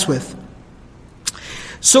want to mess with.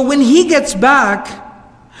 So when he gets back,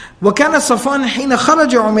 وكان صفوان حين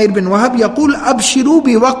خرج عمير بن وهب يقول أبشروا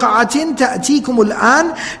بوقعة تأتيكم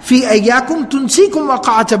الآن في أياكم تنسيكم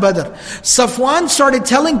وقعة بدر. Safwan started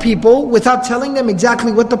telling people, without telling them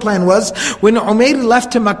exactly what the plan was, when Umayr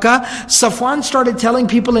left to Makkah, Safwan started telling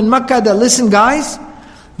people in Makkah that, listen guys,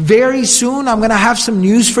 very soon I'm going to have some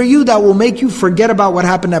news for you that will make you forget about what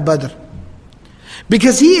happened at Badr.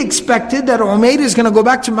 Because he expected that Umayr is going to go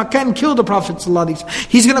back to Makkah and kill the Prophet ﷺ.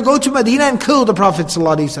 He's going to go to Medina and kill the Prophet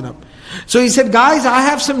ﷺ. So he said, guys, I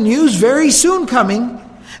have some news very soon coming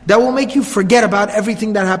that will make you forget about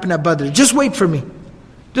everything that happened at Badr. Just wait for me.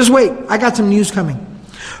 Just wait. I got some news coming.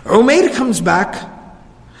 Umayr comes back.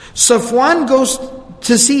 Safwan goes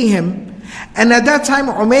to see him. And at that time,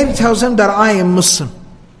 Umayr tells him that I am Muslim.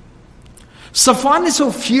 Safwan is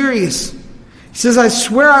so furious. He says, I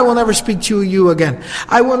swear I will never speak to you again.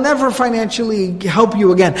 I will never financially help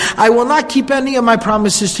you again. I will not keep any of my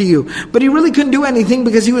promises to you. But he really couldn't do anything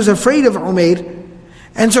because he was afraid of Umayr.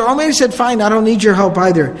 And so Umayr said, fine, I don't need your help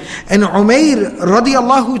either. And Umayr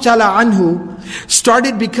radiallahu ta'ala anhu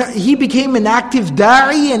he became an active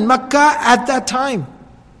da'i in Makkah at that time.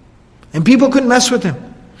 And people couldn't mess with him.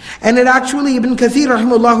 And it actually, Ibn Kathir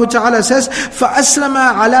rahimahullah ta'ala says,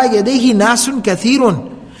 فَأَسْلَمَ عَلَى يَدَيْهِ نَاسٌ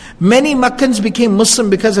كَثِيرٌ. Many Makkans became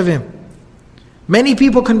Muslim because of him. Many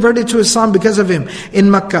people converted to Islam because of him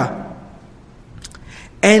in Makkah.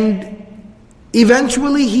 And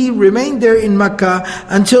eventually he remained there in Makkah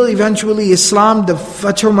until eventually Islam, the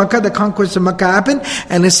Fathu Makkah, the conquest of Makkah happened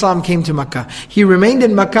and Islam came to Makkah. He remained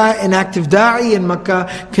in Makkah, an active da'i in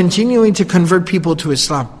Makkah, continuing to convert people to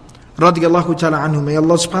Islam. Radiyallahu ta'ala anhu. May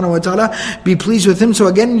Allah subhanahu wa ta'ala be pleased with him. So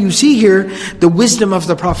again, you see here the wisdom of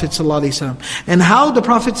the Prophet sallallahu alaihi wasallam and how the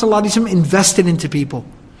Prophet sallallahu alaihi wasallam invested into people.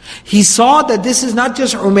 He saw that this is not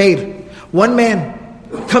just Umayr. One man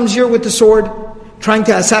comes here with the sword, trying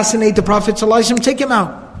to assassinate the Prophet sallallahu alaihi wasallam, take him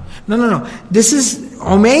out. No. This is,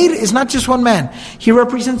 Umayr is not just one man. He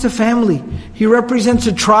represents a family. He represents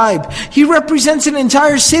a tribe. He represents an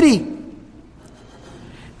entire city.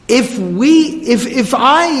 If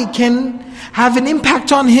I can have an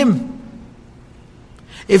impact on him,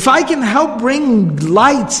 if I can help bring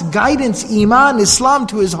light, guidance, iman, Islam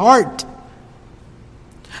to his heart,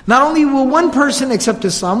 not only will one person accept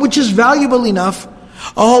Islam, which is valuable enough,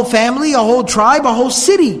 a whole family, a whole tribe, a whole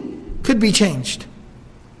city could be changed.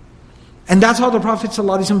 And that's how the Prophet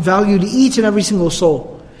ﷺ valued each and every single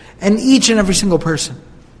soul and each and every single person.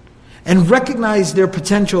 and recognize their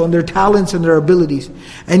potential and their talents and their abilities,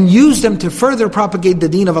 and use them to further propagate the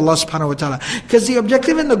deen of Allah subhanahu wa ta'ala. Because the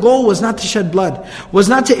objective and the goal was not to shed blood, was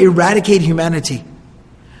not to eradicate humanity.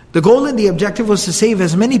 The goal and the objective was to save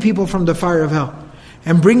as many people from the fire of hell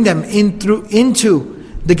and bring them into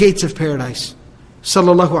the gates of paradise.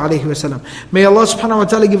 Sallallahu alayhi wa sallam. May Allah subhanahu wa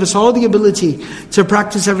ta'ala give us all the ability to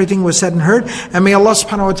practice everything was said and heard, and may Allah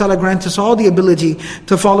subhanahu wa ta'ala grant us all the ability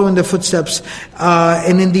to follow in the footsteps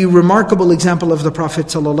and in the remarkable example of the Prophet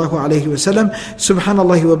sallallahu alayhi wa sallam.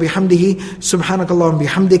 Subhanallahi wa bihamdihi, subhanakallah wa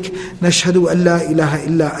bihamdik, nashhadu an la ilaha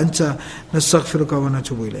illa anta, nastaghfiruka wa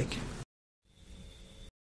natubu ilayk.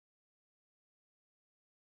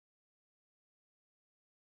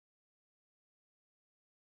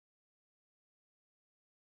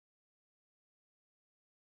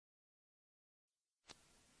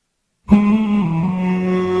 Mm-hmm.